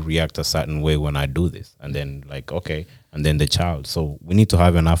 Why do you react a certain way when I do this? And then like, okay. And then the child. So we need to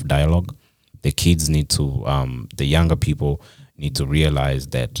have enough dialogue. The kids need to, the younger people need to realize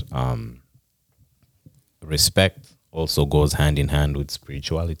that respect also goes hand in hand with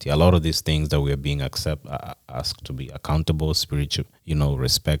spirituality. A lot of these things that we are being asked to be accountable, spiritual,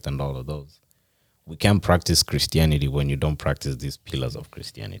 respect and all of those. We can't practice Christianity when you don't practice these pillars of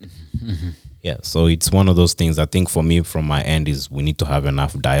Christianity. Mm-hmm. Yeah, so it's one of those things. I think for me, from my end, is we need to have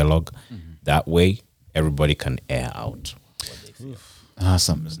enough dialogue. Mm-hmm. That way, everybody can air out what they feel.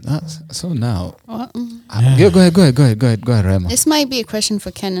 Awesome. So now, go ahead, Rema. This might be a question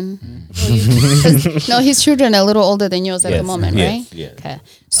for Kenan. No, his children are a little older than yours at the moment, right? Yeah. Okay.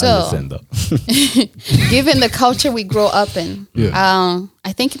 So, given the culture we grow up in,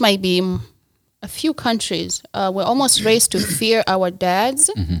 I think it might be a few countries. We're almost raised to fear our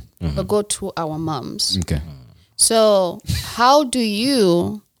dads, but go to our moms. Okay. So, how do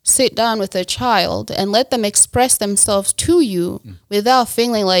you sit down with a child and let them express themselves to you without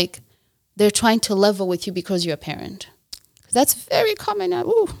feeling like they're trying to level with you because you're a parent? That's very common.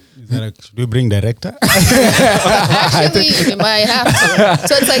 Should we bring director? Actually, we might have to.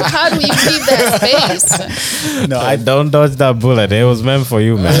 So it's like, how do you keep that space? No, I don't dodge that bullet. It was meant for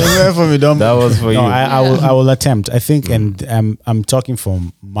you, man. It was meant for me. That was for you. I will attempt. I think, and I'm talking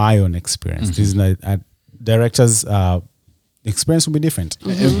from my own experience. This is not directors. Experience will be different.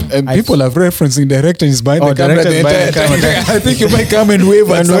 And people are referencing directors behind the camera. I think you might come and wave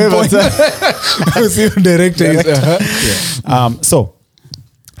at some point. So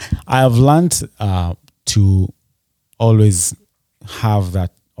I have learned to always have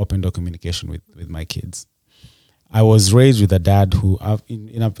that open door communication with my kids. I was raised with a dad who,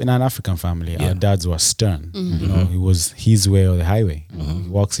 in an African family, our dads were stern. It was his way or the highway. He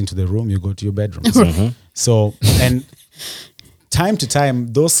walks into the room, you go to your bedroom. So, and time to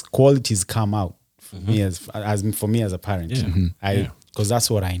time, those qualities come out for me as a parent. Because that's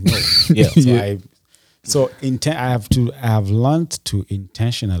what I know. I have learned to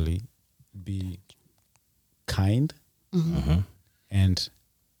intentionally be kind and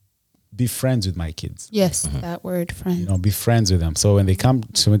be friends with my kids. Yes, that word, friend. Be friends with them. So when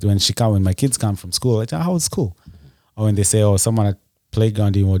when my kids come from school, I tell them, how was school? Or when they say, oh, someone at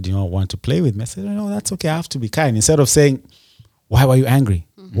playground do you not want to play with me? I say, no, that's okay. I have to be kind. Instead of saying, why were you angry?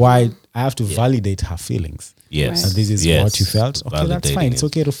 Why? I have to validate her feelings. Yes. And this is what you felt. Okay, that's fine. It's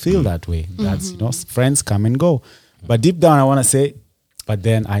okay to feel that way. That's, friends come and go. But deep down, I want to say, but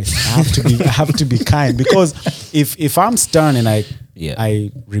then I have to be kind, because if I'm stern and I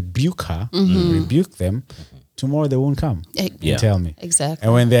rebuke her, rebuke them, tomorrow they won't come and tell me. Exactly.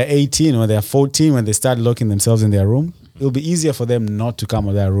 And when they're 18, when they're 14, when they start locking themselves in their room, it'll be easier for them not to come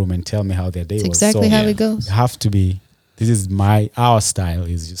to their room and tell me how their day was. Exactly how it goes. You have to be. This is our style,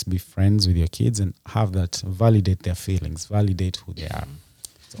 is just be friends with your kids and have that, validate their feelings, validate who they are.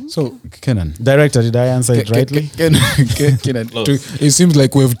 So, Kenan. Director, did I answer it rightly? Kenan, it seems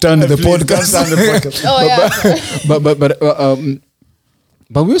like we've turned the podcast.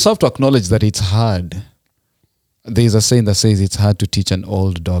 But we also have to acknowledge that it's hard. There's a saying that says it's hard to teach an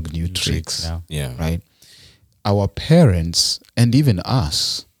old dog new tricks. Yeah. Right? Our parents, and even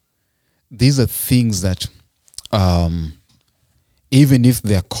us, these are things that even if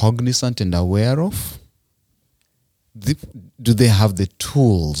they're cognizant and aware of, do they have the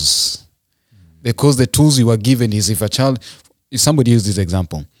tools? Because the tools you are given is, if somebody used this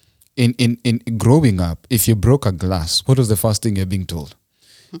example, in growing up, if you broke a glass, what was the first thing you're being told?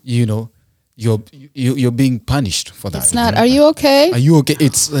 You're being punished for that. It's not, are you okay? Are you okay?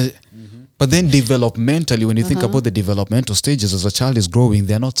 It's but then developmentally, when you think about the developmental stages as a child is growing,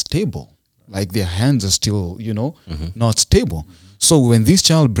 they're not stable. Like their hands are still, not stable. So when this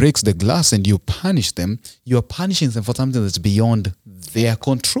child breaks the glass and you punish them, you're punishing them for something that's beyond their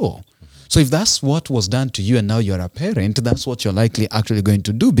control. So if that's what was done to you and now you're a parent, that's what you're likely actually going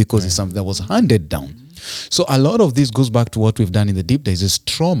to do, because it's something that was handed down. So a lot of this goes back to what we've done in the deep days, is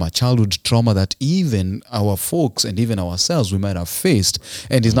trauma, childhood trauma that even our folks and even ourselves we might have faced,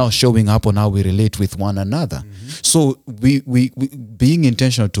 and is now showing up on how we relate with one another. So we being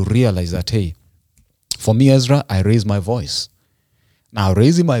intentional to realize that, hey, for me, Ezra, I raise my voice. Now,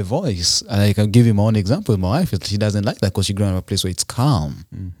 raising my voice, and I can give you my own example with my wife. She doesn't like that because she grew up in a place where it's calm.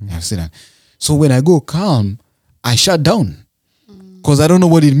 I've seen that. So when I go calm, I shut down. Because I don't know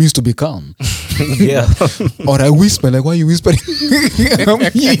what it means to be calm. Yeah. Or I whisper, like, why are you whispering?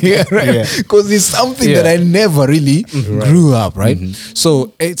 I'm here, right? Because it's something that I never really grew up, right?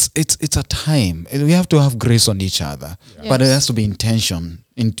 So it's a time. And we have to have grace on each other. But it has to be intention.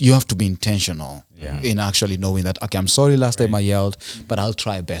 You have to be intentional in actually knowing that, okay, I'm sorry last time I yelled, but I'll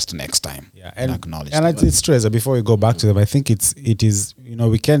try best next time. Yeah, and acknowledge and that. it's true. So before we go back to them, I think it is,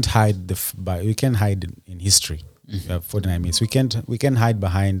 we can't hide we can't hide in history. We have 49 minutes. We can't hide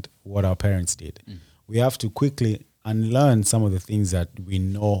behind what our parents did. We have to quickly unlearn some of the things that we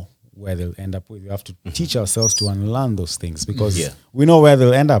know where they'll end up with. We have to teach ourselves to unlearn those things, because we know where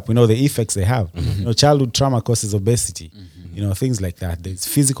they'll end up. We know the effects they have. Childhood trauma causes obesity. Things like that. There's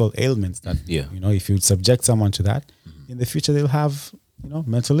physical ailments that, if you subject someone to that, in the future they'll have,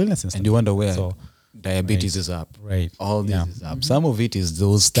 mental illness and stuff. And you wonder where diabetes is up. Right. All this is up. Some of it is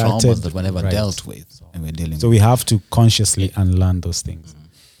those traumas that were never dealt with, and we're dealing with. So we have to consciously unlearn those things.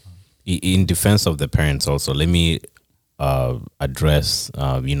 In defense of the parents also, let me address,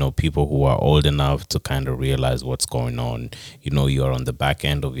 people who are old enough to kind of realize what's going on. You're on the back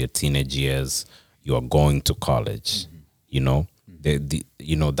end of your teenage years. You are going to college.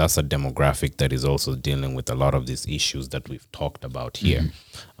 That's a demographic that is also dealing with a lot of these issues that we've talked about here.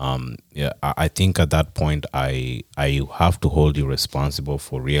 I think at that point, I have to hold you responsible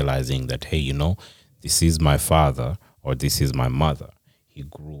for realizing that, hey, this is my father or this is my mother. He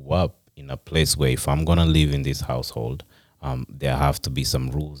grew up in a place where if I'm going to live in this household, there have to be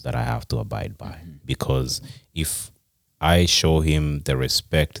some rules that I have to abide by. Because if I show him the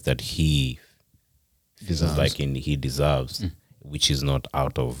respect that he feels like he deserves, which is not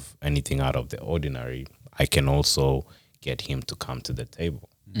anything out of the ordinary, I can also get him to come to the table.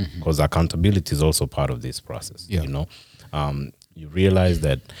 Because accountability is also part of this process. You realize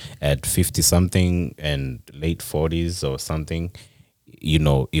that at 50 something and late 40s or something,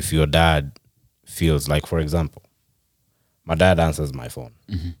 if your dad feels like, for example, my dad answers my phone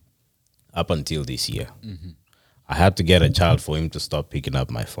up until this year. I had to get a child for him to stop picking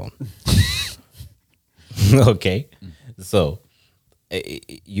up my phone. Okay. So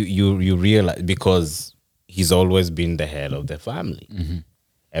you realize, because he's always been the head of the family.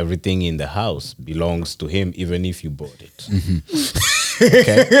 Everything in the house belongs to him, even if you bought it.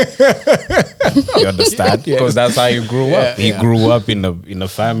 Okay. You understand? Because that's how you grew up. He grew up in a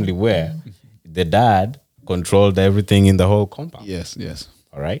family where the dad controlled everything in the whole compound. Yes.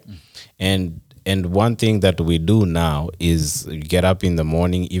 All right. And one thing that we do now is get up in the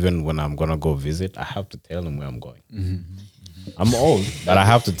morning. Even when I'm gonna go visit, I have to tell him where I'm going. I'm old, but I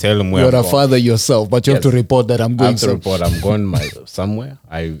have to tell him where I'm going. You're a father yourself, but you have to report that I'm going. I have to report I'm going somewhere.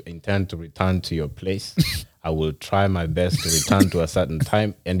 I intend to return to your place. I will try my best to return to a certain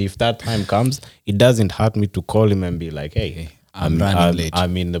time, and if that time comes, it doesn't hurt me to call him and be like, "Hey, I'm running late.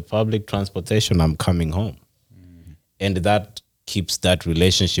 I'm in the public transportation. I'm coming home," and that keeps that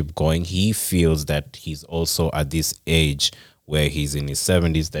relationship going. He feels that he's also at this age where he's in his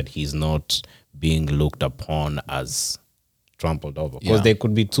 70s, that he's not being looked upon as trampled over, because there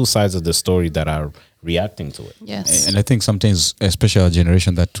could be two sides of the story that are reacting to it. Yes. And I think sometimes, especially our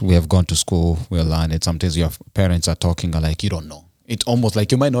generation that we have gone to school, we learn it. Sometimes your parents are talking like, you don't know. It's almost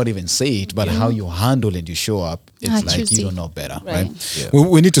like you might not even say it, but how you handle it, you show up, it's like you don't know better, right? Yeah.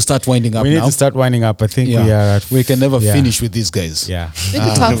 We need to start winding up now. We need to start winding up. I think we can never finish with these guys. Yeah. We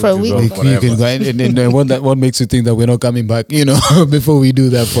could talk for a week. We can go and what makes you think that we're not coming back, before we do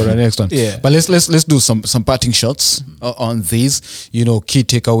that for the next one. Yeah. But let's do some parting shots on these, key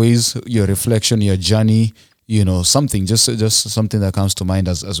takeaways, your reflection, your journey, something, just something that comes to mind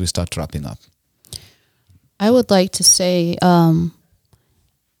as we start wrapping up. I would like to say,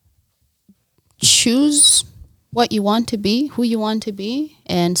 choose what you want to be, who you want to be,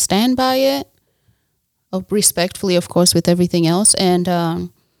 and stand by it, respectfully, of course, with everything else. And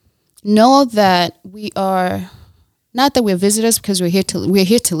know that we are, not that we're visitors because we're here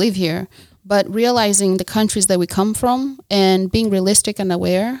to live here, but realizing the countries that we come from and being realistic and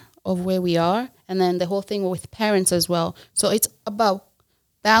aware of where we are. And then the whole thing with parents as well. So it's about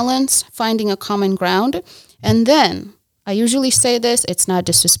balance, finding a common ground. And then, I usually say this, it's not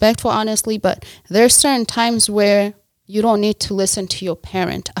disrespectful, honestly, but there's certain times where you don't need to listen to your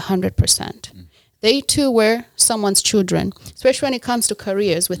parent 100%. They too were someone's children, especially when it comes to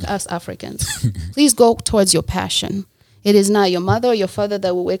careers with us Africans. Please go towards your passion. It is not your mother or your father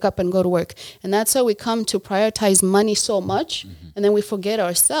that will wake up and go to work. And that's how we come to prioritize money so much, and then we forget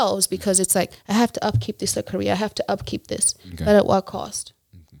ourselves because it's like, I have to upkeep this career, I have to upkeep this, but at what cost?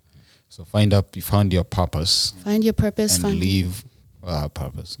 So you found your purpose. Find your purpose. And live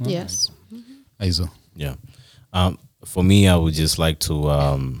purpose. Yes. Aizo. Yeah. For me, I would just like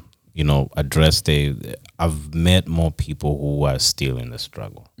to address I've met more people who are still in the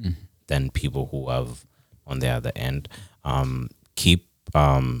struggle than people who have on the other end. Keep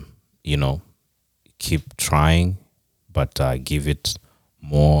trying, but give it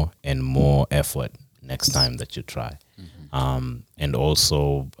more and more effort next time that you try. And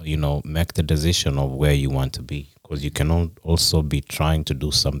also, make the decision of where you want to be, because you cannot also be trying to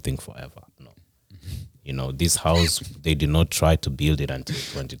do something forever. No. This house, they did not try to build it until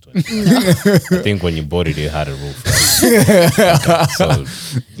 2020. I think when you bought it, it had a roof, right? So,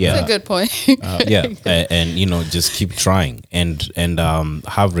 yeah. That's a good point. And just keep trying and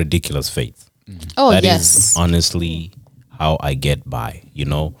have ridiculous faith. Oh, That yes. is honestly how I get by,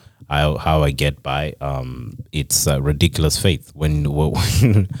 how I get by. It's ridiculous faith.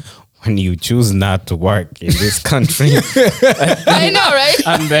 When you choose not to work in this country, I know, right?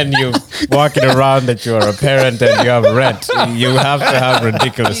 and then you walking around that you're a parent and you have rent, you have to have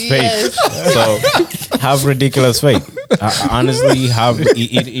ridiculous faith. Yes. So have ridiculous faith. Honestly,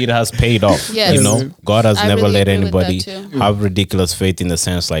 it has paid off. Yes. God has I never really let agree with anybody that too. have ridiculous faith in the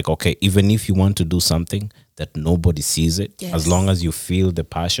sense like, okay, even if you want to do something that nobody sees it, Yes. as long as you feel the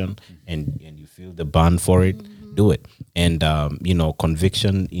passion and you feel the burn for it, do it. And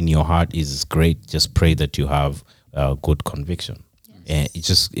conviction in your heart is great. Just pray that you have good conviction. And it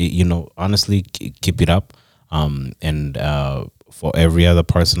just honestly keep it up. And for every other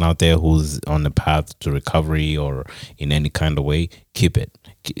person out there who's on the path to recovery or in any kind of way, keep it.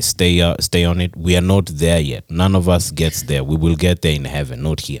 Stay on it. We are not there yet. None of us gets there. We will get there in heaven,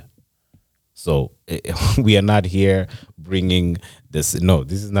 not here. So we are not here bringing this. No,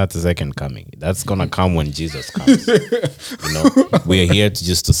 this is not the second coming. That's gonna come when Jesus comes. We are here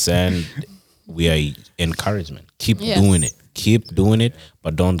to send. We are encouragement. Keep doing it. Keep doing it,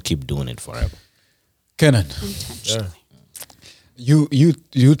 but don't keep doing it forever. Kenan,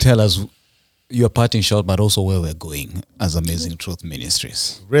 you tell us your parting shot, but also where we're going as Amazing Truth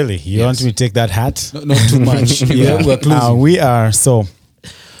Ministries. Really? You want me to take that hat? No, not too much. We're closing. We are so.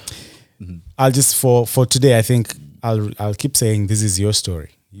 I'll just for today. I think I'll keep saying this is your story.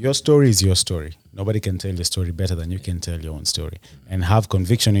 Your story is your story. Nobody can tell your story better than you can tell your own story, and have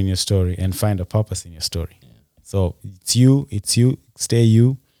conviction in your story and find a purpose in your story. So it's you. Stay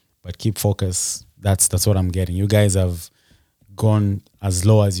you, but keep focus. That's what I'm getting. You guys have gone as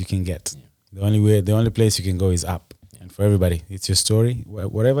low as you can get. The only place you can go is up. And for everybody, it's your story.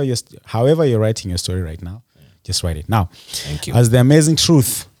 However you're writing your story right now, just write it. Now, Thank you. As the Amazing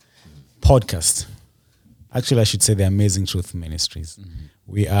Truth podcast, actually I should say the Amazing Truth Ministries,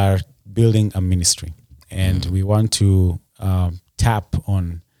 we are building a ministry, and we want to tap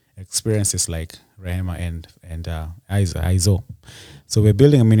on experiences like Rehema and Isaiah. So we're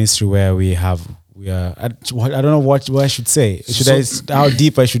building a ministry where we are. I don't know what I should say. How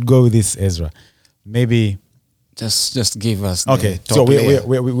deep I should go with this, Ezra? Maybe just give us. Okay, so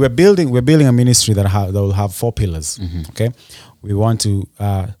we're building a ministry that will have 4 pillars. Okay, we want to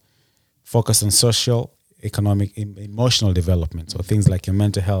focus on social, economic, emotional development. So things like your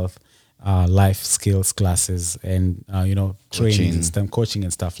mental health, life skills classes, and training and stuff, coaching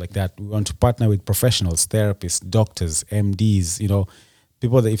and stuff like that. We want to partner with professionals, therapists, doctors, MDs.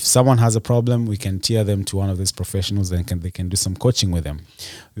 People that if someone has a problem, we can tier them to one of these professionals, and they can do some coaching with them.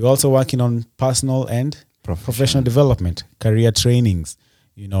 We're also working on personal and professional development, career trainings,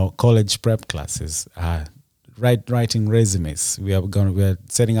 college prep classes, writing resumes. We are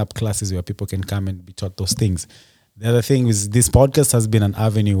setting up classes where people can come and be taught those things. The other thing is this podcast has been an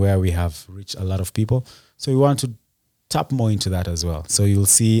avenue where we have reached a lot of people. So we want to tap more into that as well. So you'll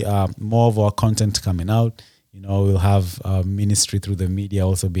see more of our content coming out. We'll have ministry through the media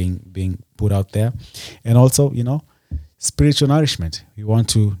also being put out there. And also, spiritual nourishment. We want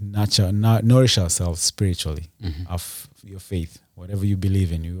to nourish ourselves spiritually of your faith, whatever you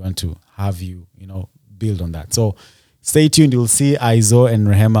believe in. We want to have you, build on that. So stay tuned. You'll see Isaiah and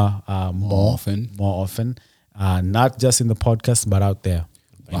Rehema more often, not just in the podcast, but out there.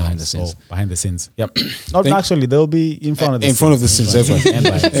 Behind the scenes. Behind the scenes. Yep. Actually, they'll be in front of the scenes. In front of the scenes,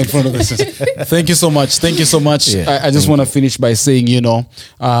 in front of the scenes. Thank you so much. Yeah. I just want to finish by saying,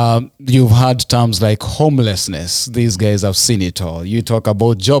 you've had terms like homelessness. These guys have seen it all. You talk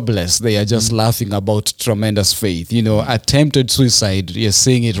about jobless. They are just laughing about tremendous faith. Attempted suicide. You're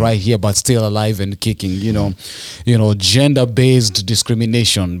seeing it right here, but still alive and kicking. Gender-based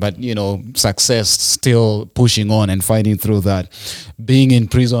discrimination, but success, still pushing on and fighting through that. Being in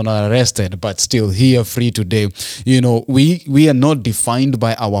prison or arrested, but still here, free today. We are not defined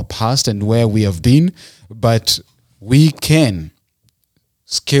by our past and where we have been, but we can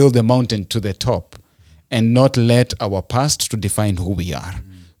scale the mountain to the top and not let our past to define who we are.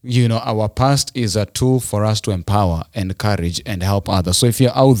 Our past is a tool for us to empower, encourage, and help others. So if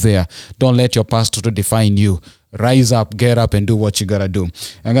you're out there, don't let your past to define you. Rise up, get up, and do what you gotta do.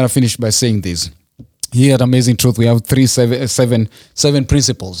 I'm gonna finish by saying this. Here at Amazing Truth, we have seven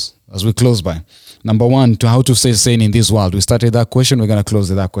principles as we close by. Number one, to how to stay sane in this world. We started that question. We're going to close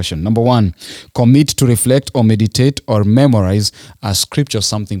with that question. Number one, commit to reflect or meditate or memorize a scripture,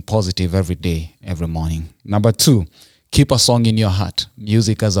 something positive every day, every morning. Number two, keep a song in your heart.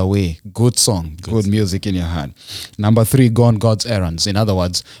 Music as a way. Good song, good music in your heart. Number three, go on God's errands. In other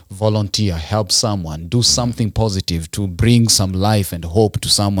words, volunteer, help someone, do something positive to bring some life and hope to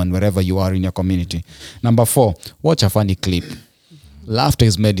someone wherever you are in your community. Number four, watch a funny clip. Laughter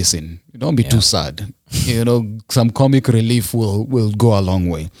is medicine. Don't be too sad. Some comic relief will go a long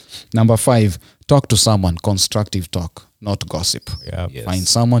way. Number five, talk to someone. Constructive talk, not gossip. Yes. Find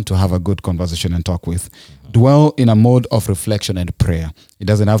someone to have a good conversation and talk with. Dwell in a mode of reflection and prayer. It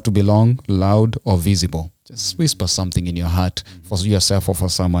doesn't have to be long, loud, or visible. Just whisper something in your heart for yourself or for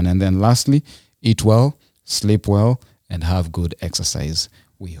someone. And then lastly, eat well, sleep well, and have good exercise.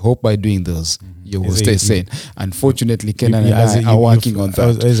 We hope by doing those, you will stay sane. Unfortunately, Kenan and I are working on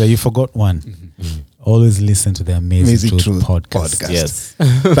that. You forgot one. Always listen to the Amazing Truth podcast. Yes.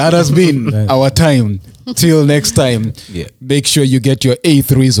 That has been our time. Till next time, make sure you get your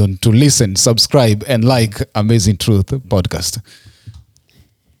 8th reason to listen, subscribe, and like Amazing Truth podcast.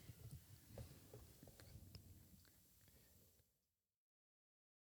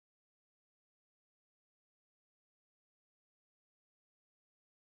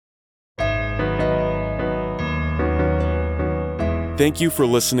 Thank you for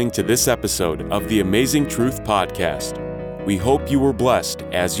listening to this episode of the Amazing Truth Podcast. We hope you were blessed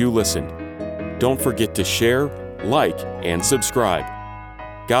as you listened. Don't forget to share, like, and subscribe.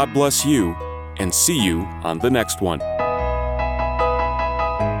 God bless you, and see you on the next one.